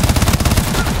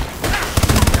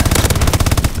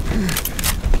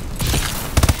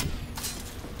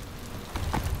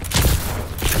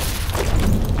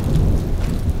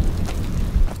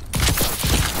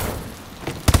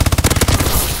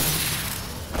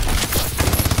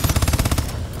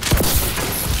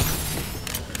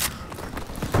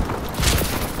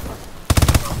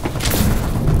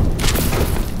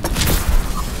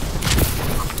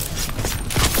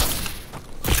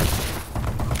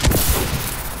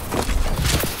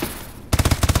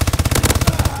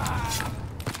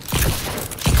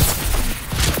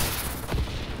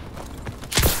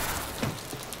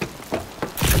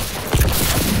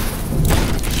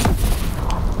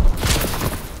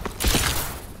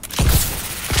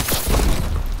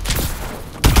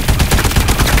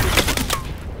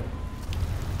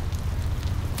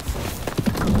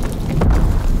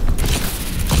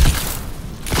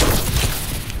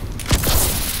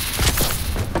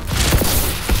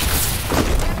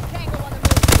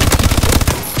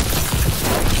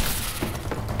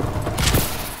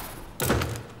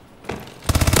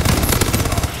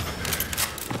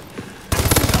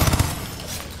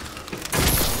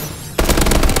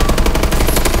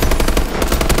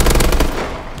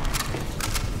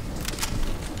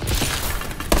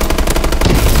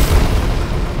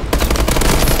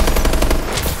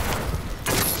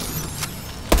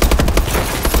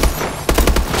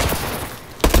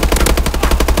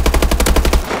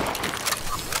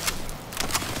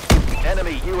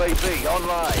 Enemy UAV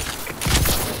online.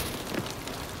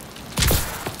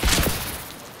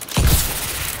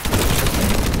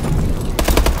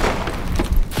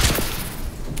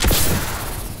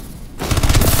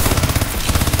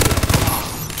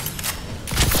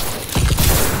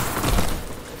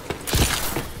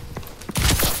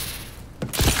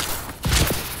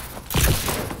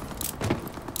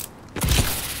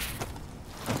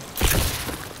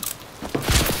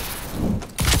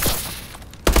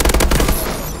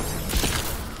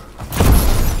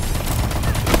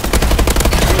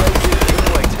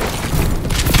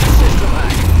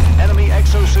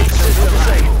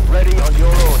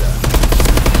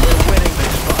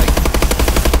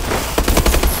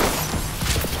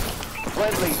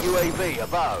 Friendly UAV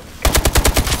above.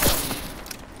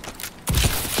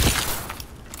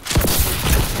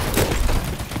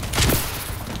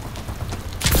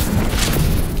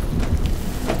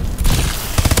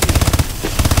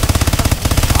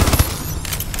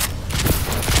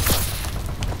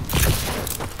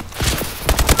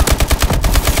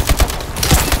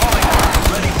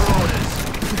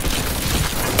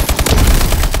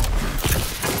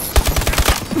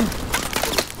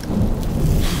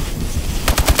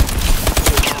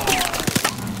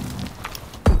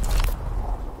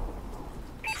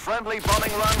 Friendly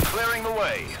bombing run clearing the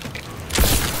way.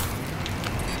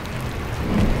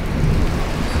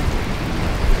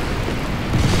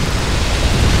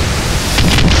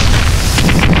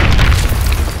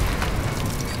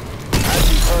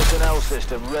 Anti-personnel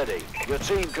system ready. Your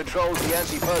team controls the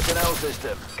anti-personnel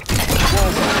system.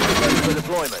 Warbird is ready for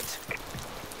deployment.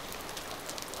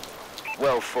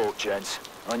 Well fought, gents.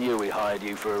 I knew we hired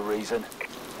you for a reason.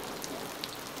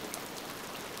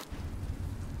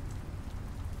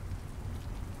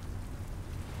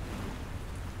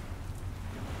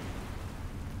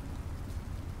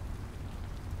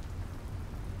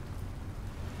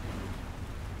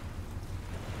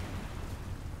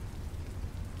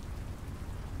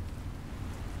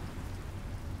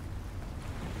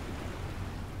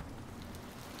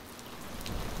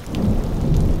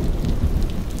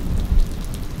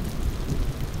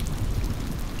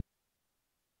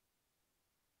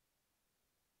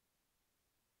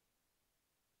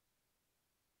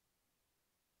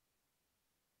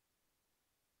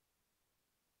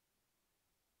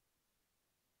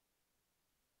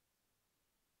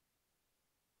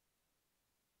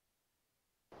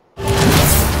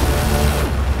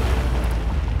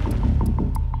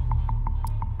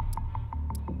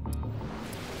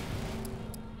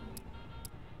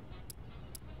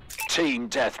 Team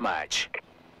deathmatch.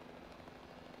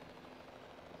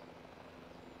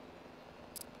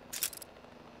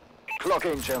 Clock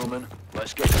in, gentlemen.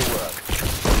 Let's get to work.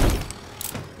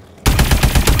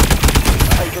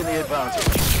 Taking the advantage.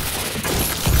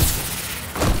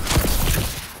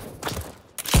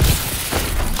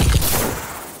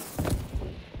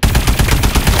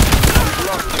 We've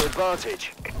lost the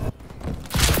advantage.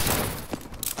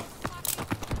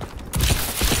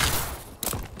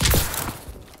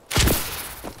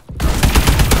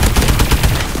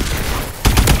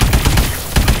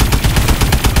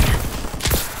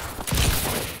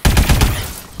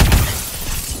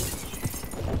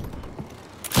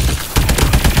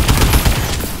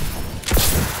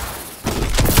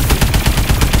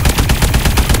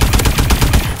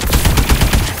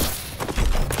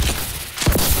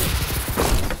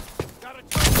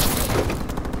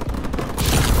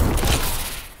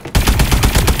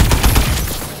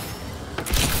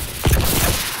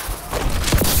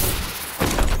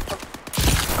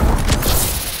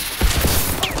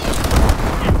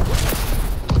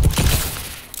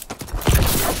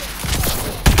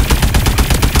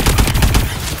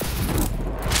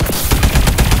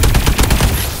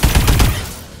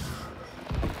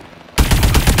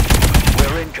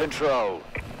 control.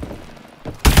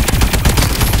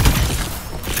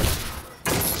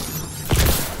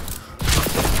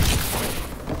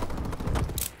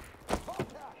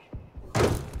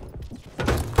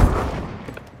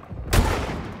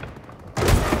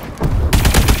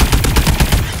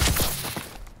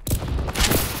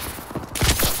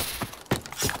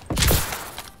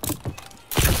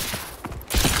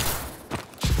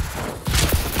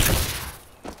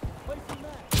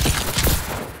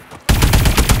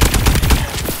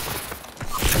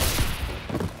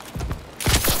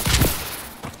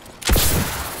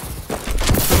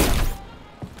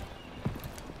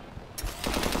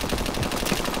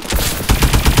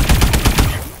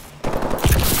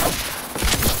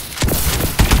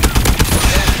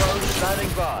 Standing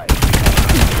by.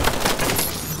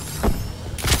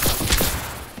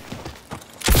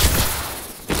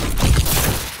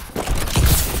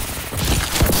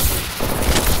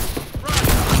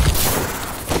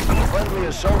 Friendly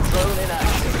assault drone in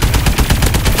action.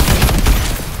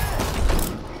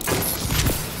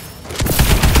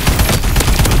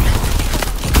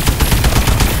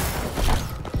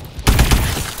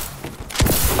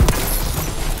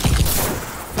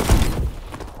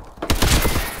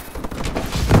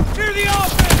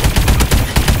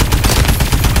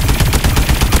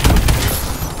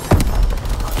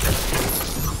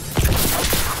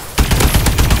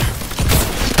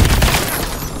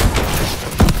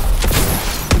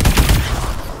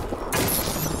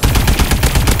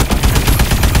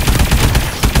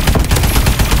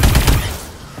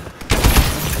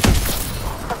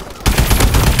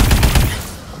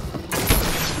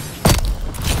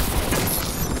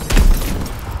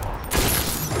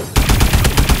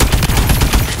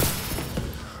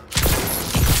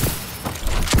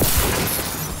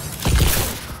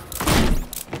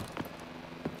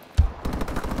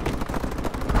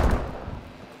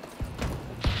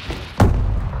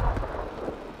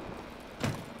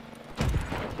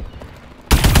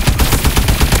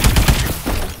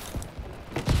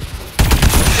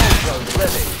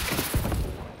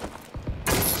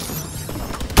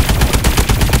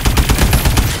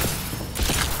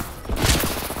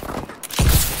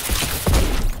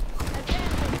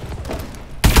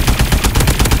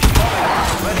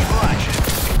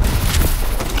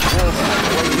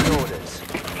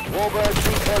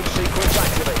 Sequence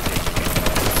activated.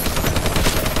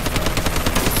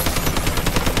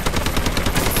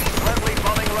 Friendly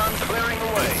bombing run clearing the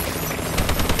way.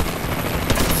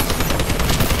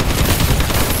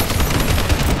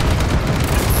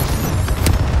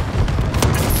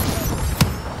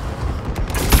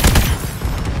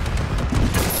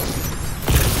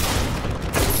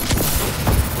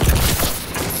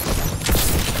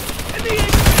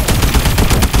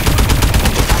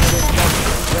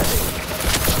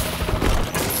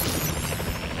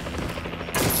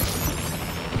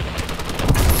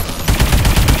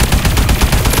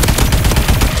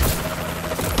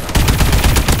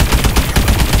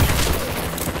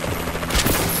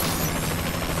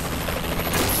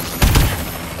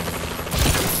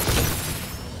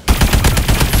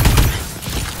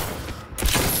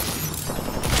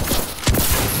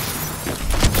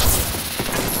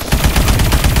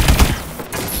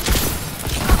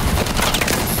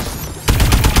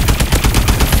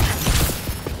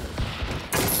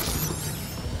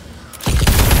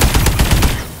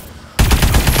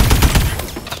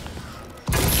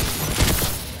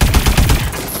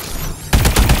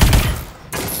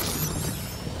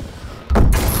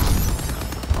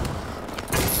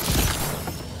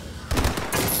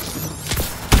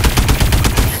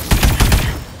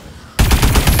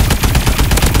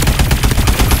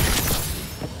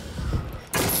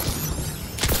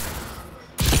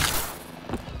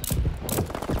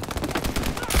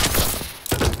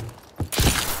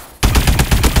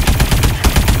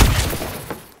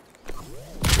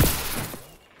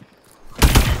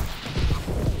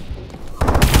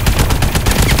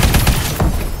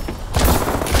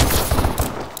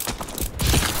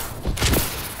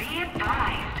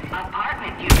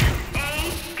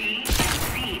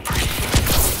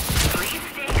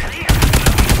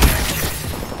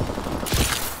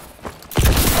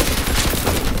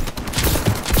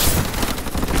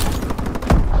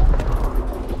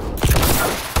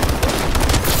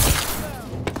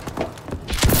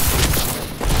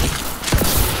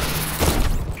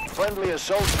 Friendly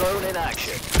assault drone in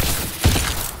action.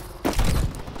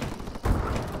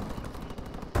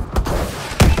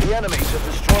 The enemies have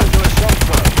destroyed your assault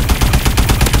drone.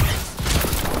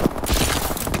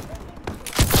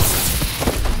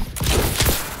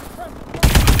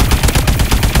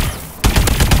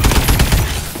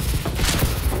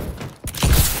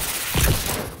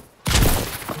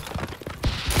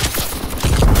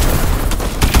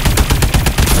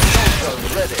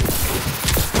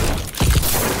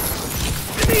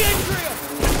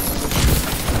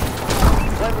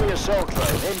 assault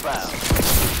drone inbound.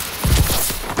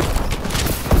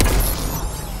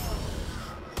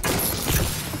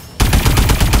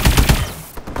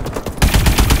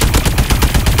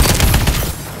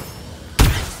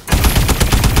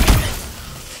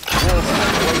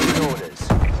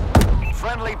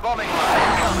 Friendly bombing run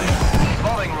incoming.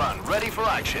 Bombing run ready for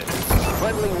action.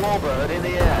 Friendly warbird in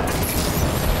the air.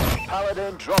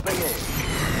 Paladin dropping in.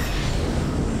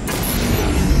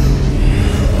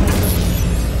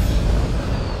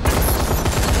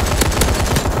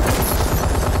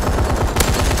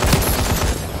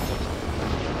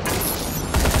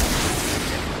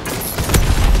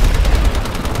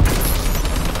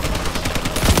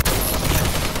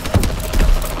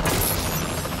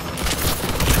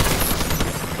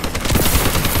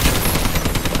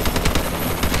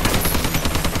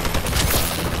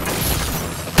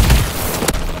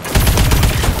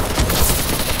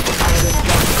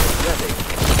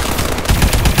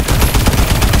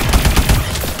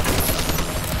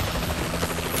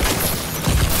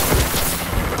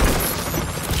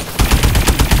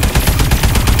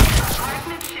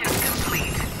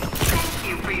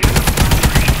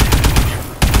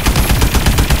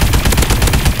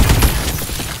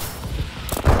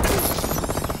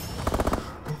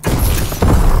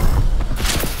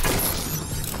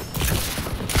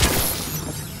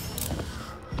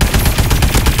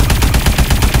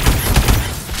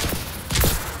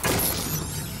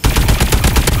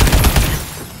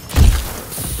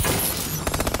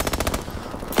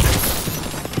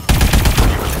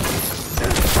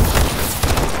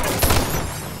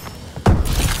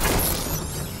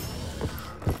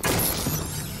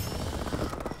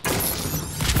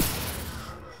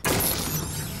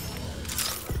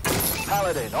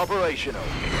 Paladin operational.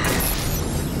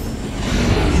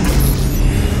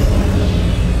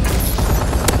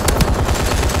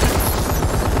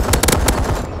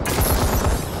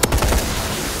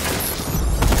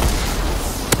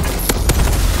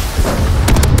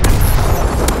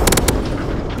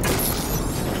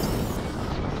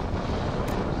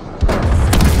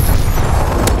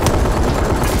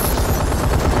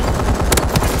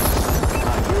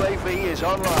 Our UAV is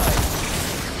online.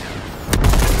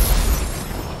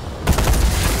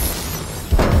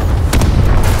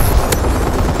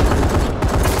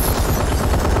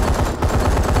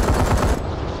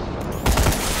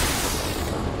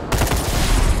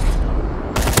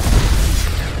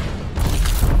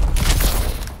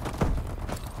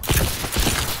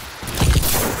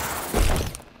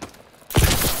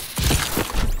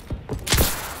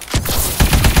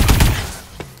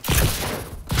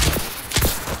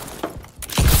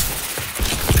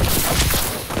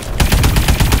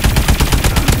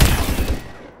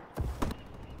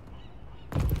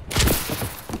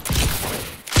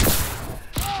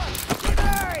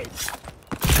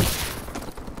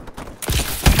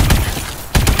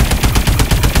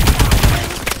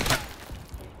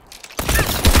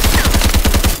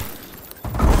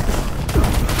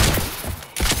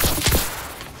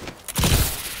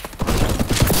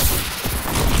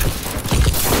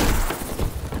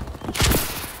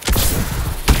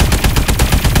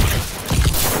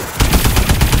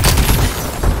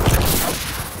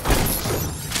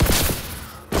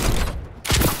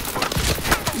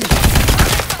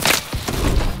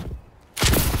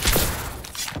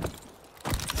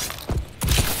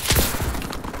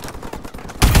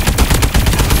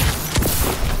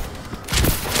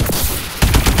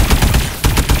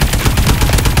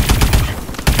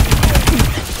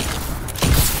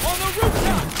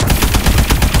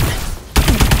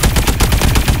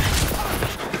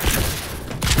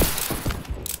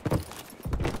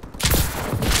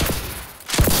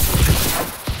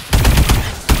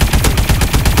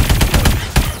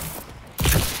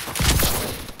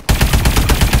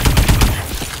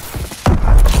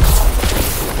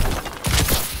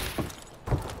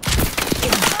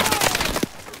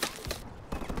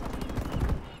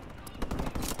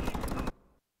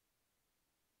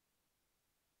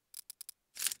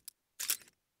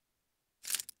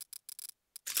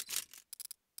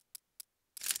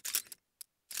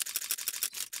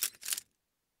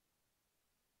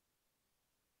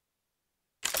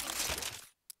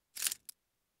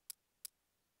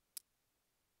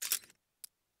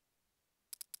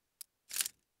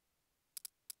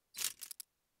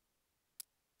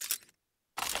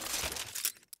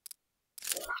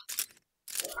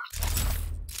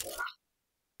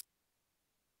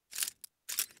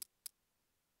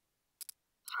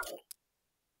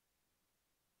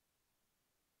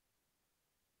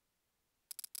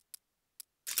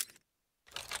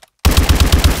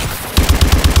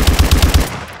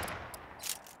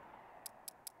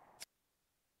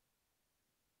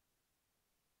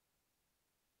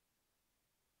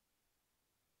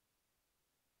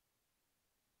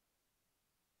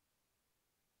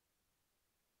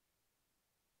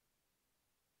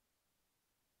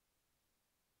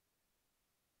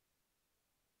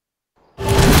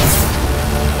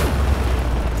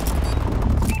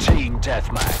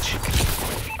 deathmatch.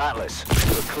 Atlas,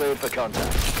 you are cleared for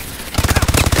contact.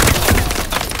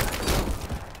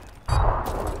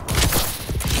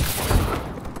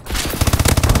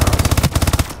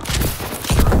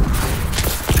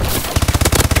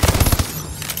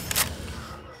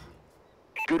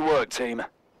 Good work, team.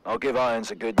 I'll give Irons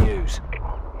the good news.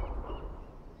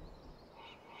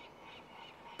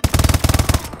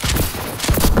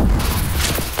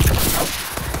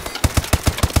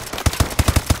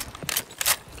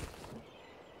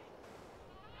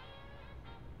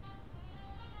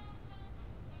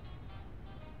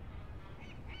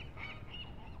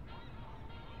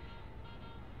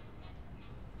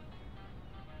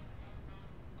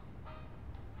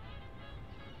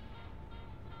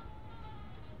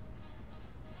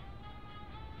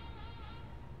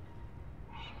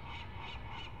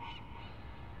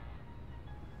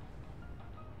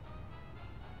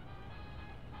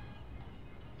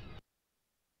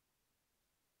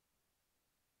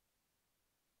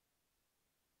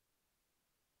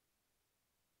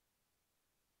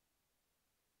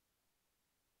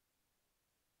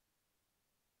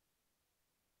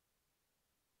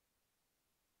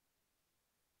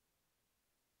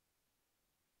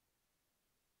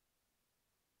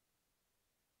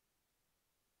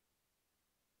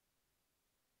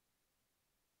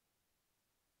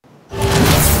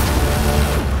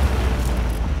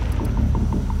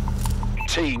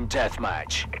 Team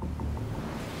deathmatch.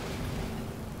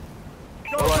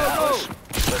 All right, Alice.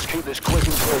 Let's keep this quick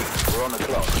and clean. We're on the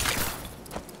clock.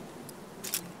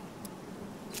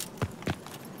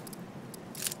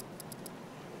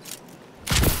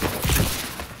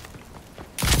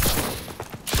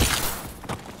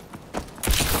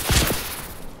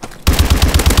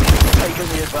 Taking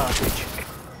the advantage.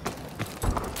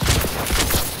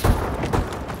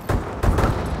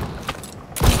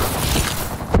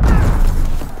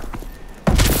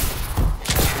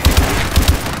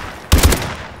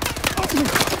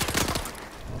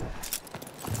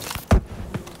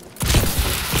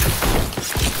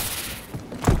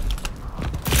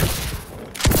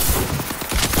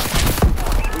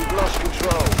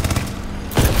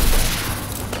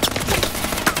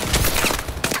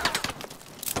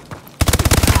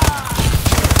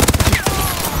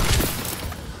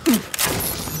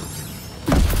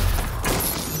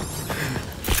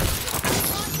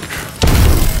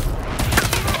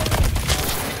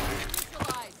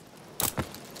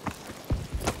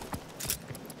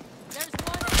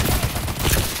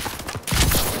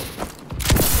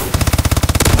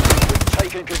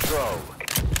 Taking control.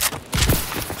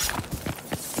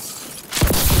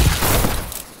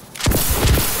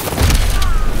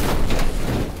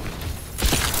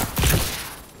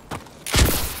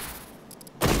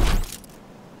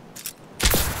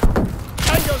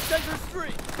 Tango, center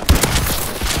street!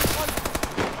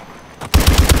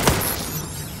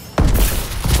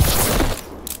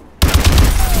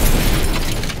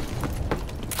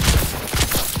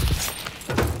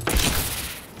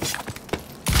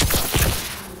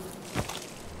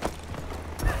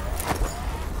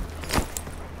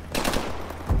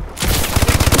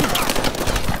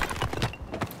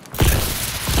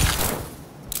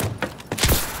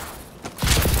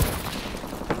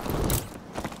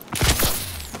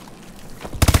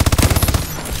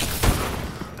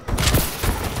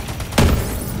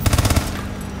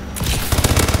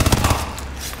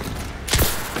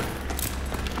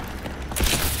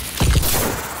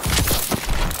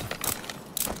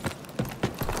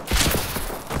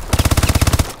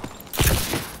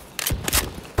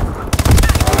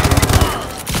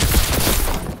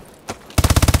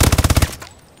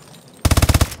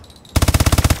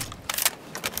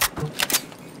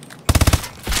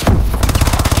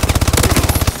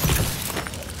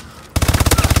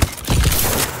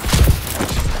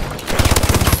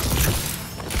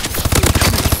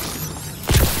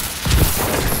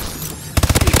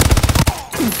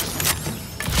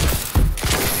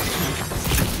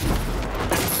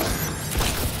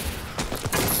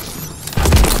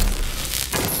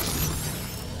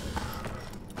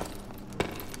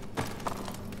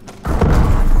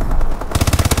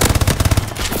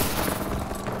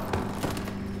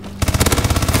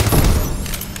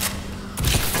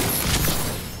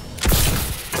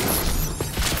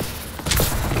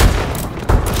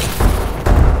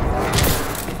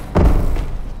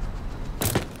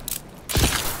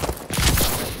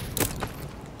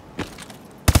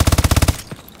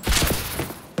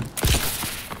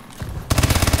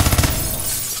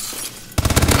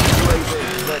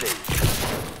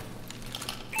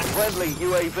 Friendly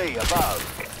UAV above.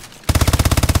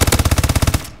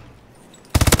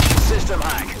 System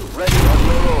hack, ready on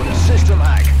your order. System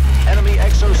hack. Enemy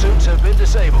exosuits have been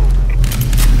disabled.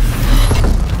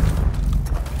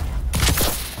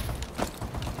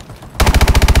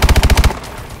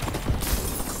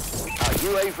 Our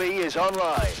UAV is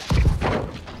online.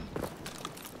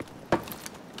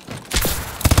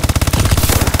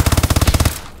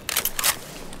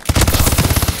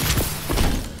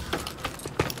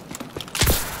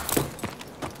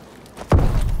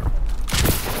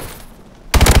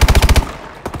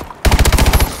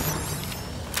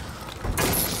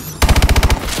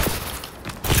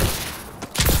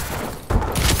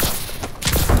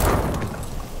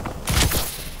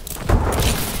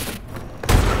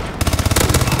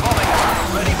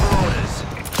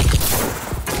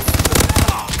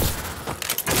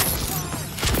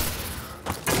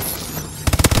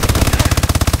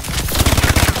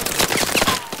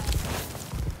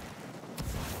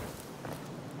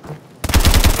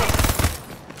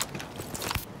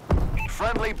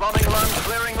 Friendly bombing run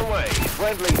clearing the way.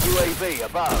 Friendly UAV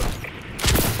above.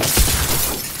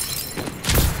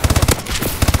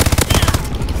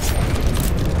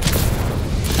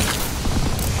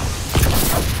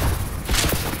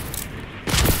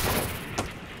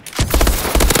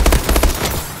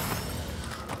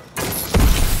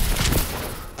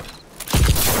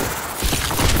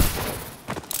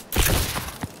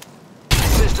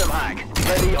 System hack,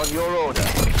 ready on your order.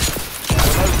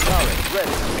 Remote turret,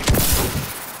 ready.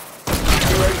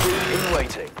 UAV in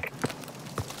waiting.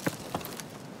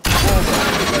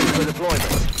 Warbird ready for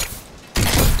deployment.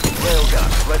 Railgun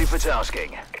ready for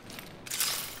tasking.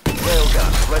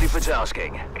 Railgun ready for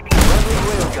tasking. Friendly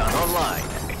railgun online.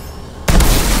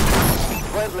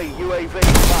 Friendly UAV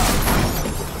above.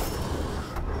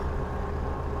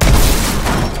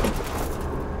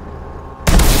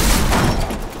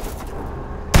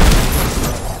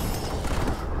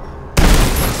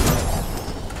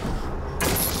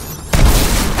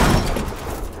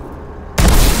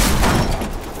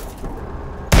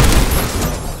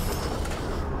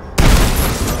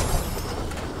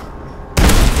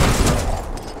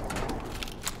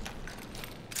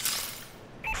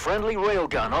 Friendly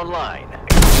railgun online.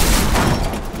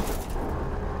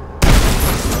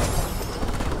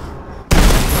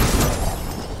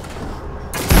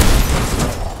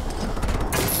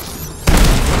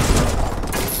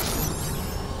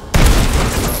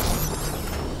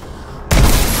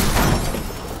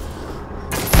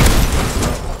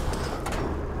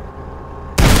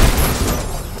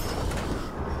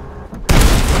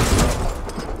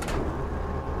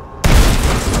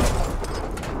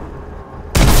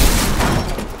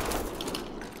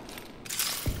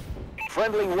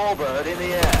 Friendly warbird in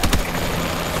the air.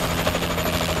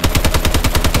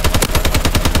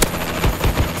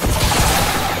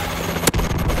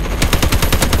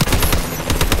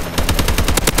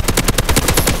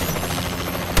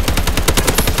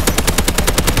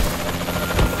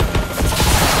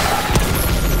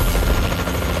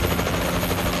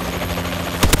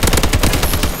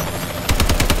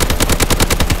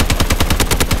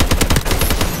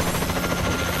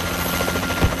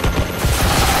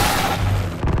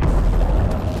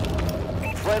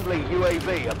 Friendly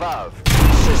UAV above.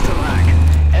 System hack.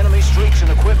 Enemy streaks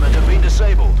and equipment have been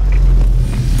disabled.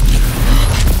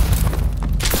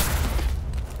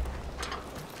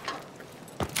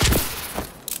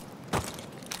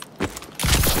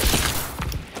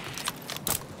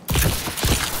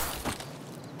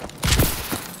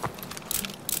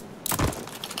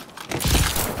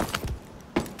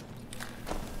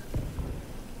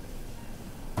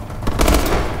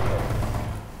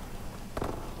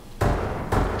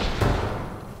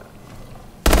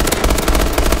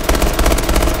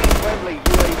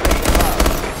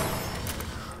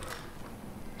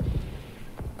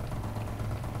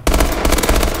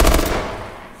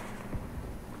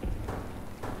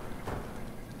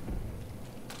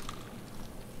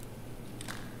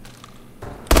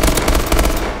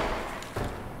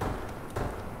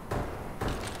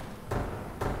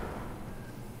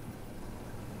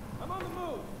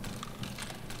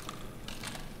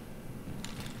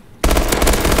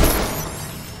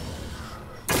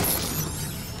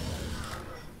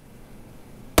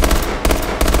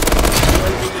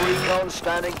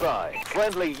 Standing by.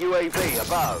 Friendly UAV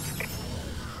above.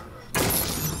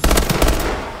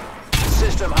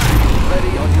 System hack.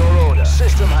 Ready on your order.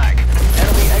 System hack.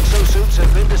 Enemy exosuits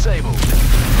have been disabled.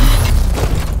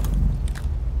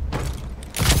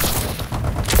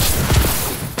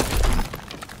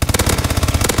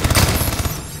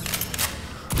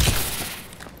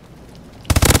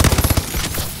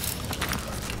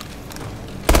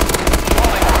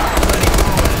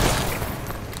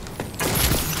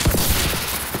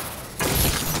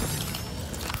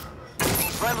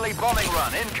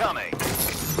 incoming.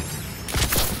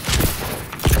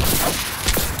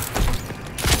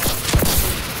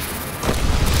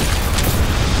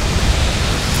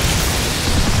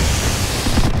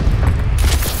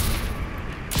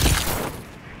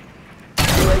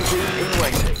 UAV in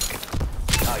waiting.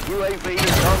 Our UAV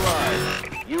is online.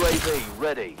 UAV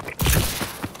ready.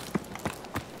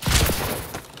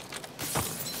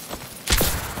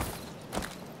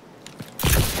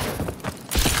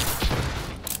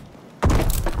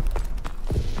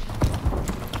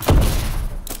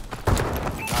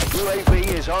 UAV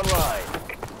is online.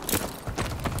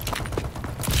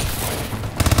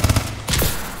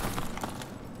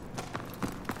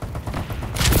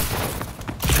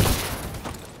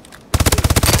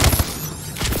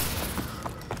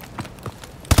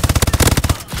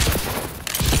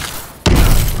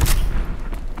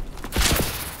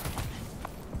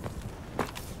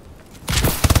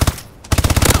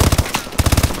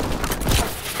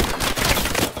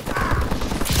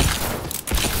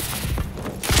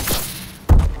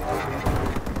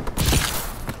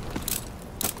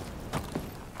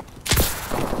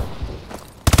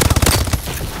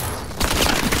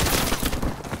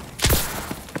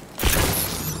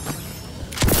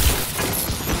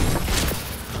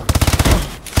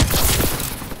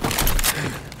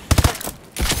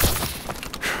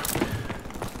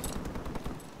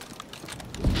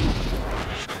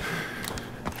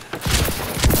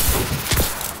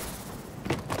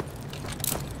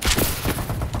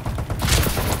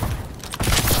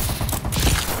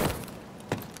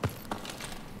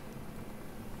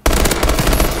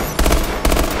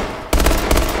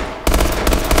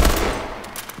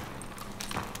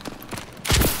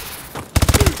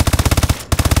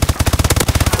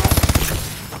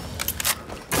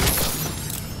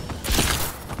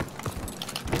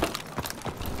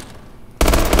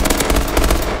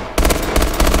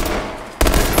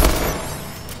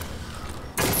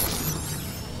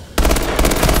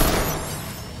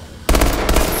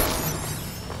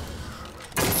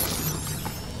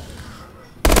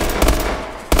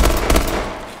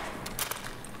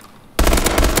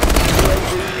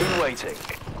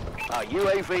 Our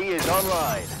UAV is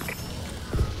online.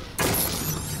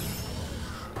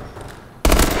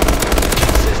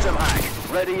 System hack,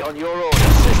 ready on your order.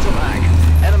 System hack.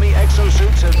 Enemy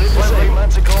exosuits have been friendly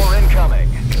Manticore incoming.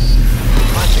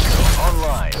 Manticore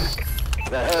online.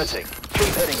 They're hurting.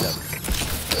 Keep hitting them.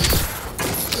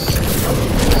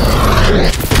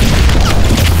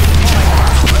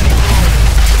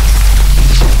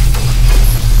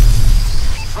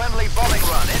 Friendly bombing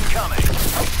run incoming.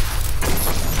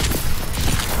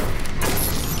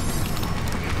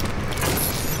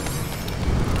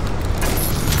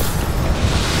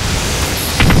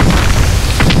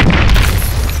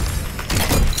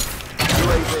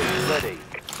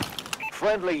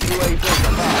 Friendly UAV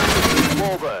above.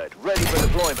 Warbird, ready for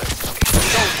deployment.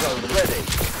 Assault drone ready.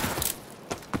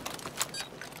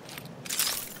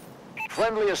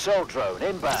 Friendly assault drone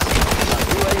inbound. Our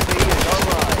UAV is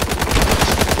online.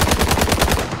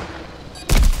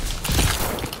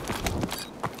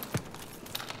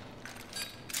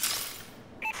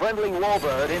 Friendly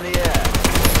Warbird in the air.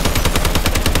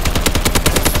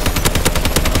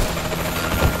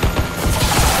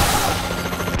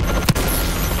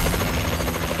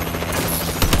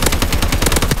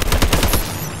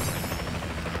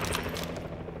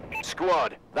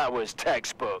 Squad, that was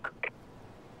textbook.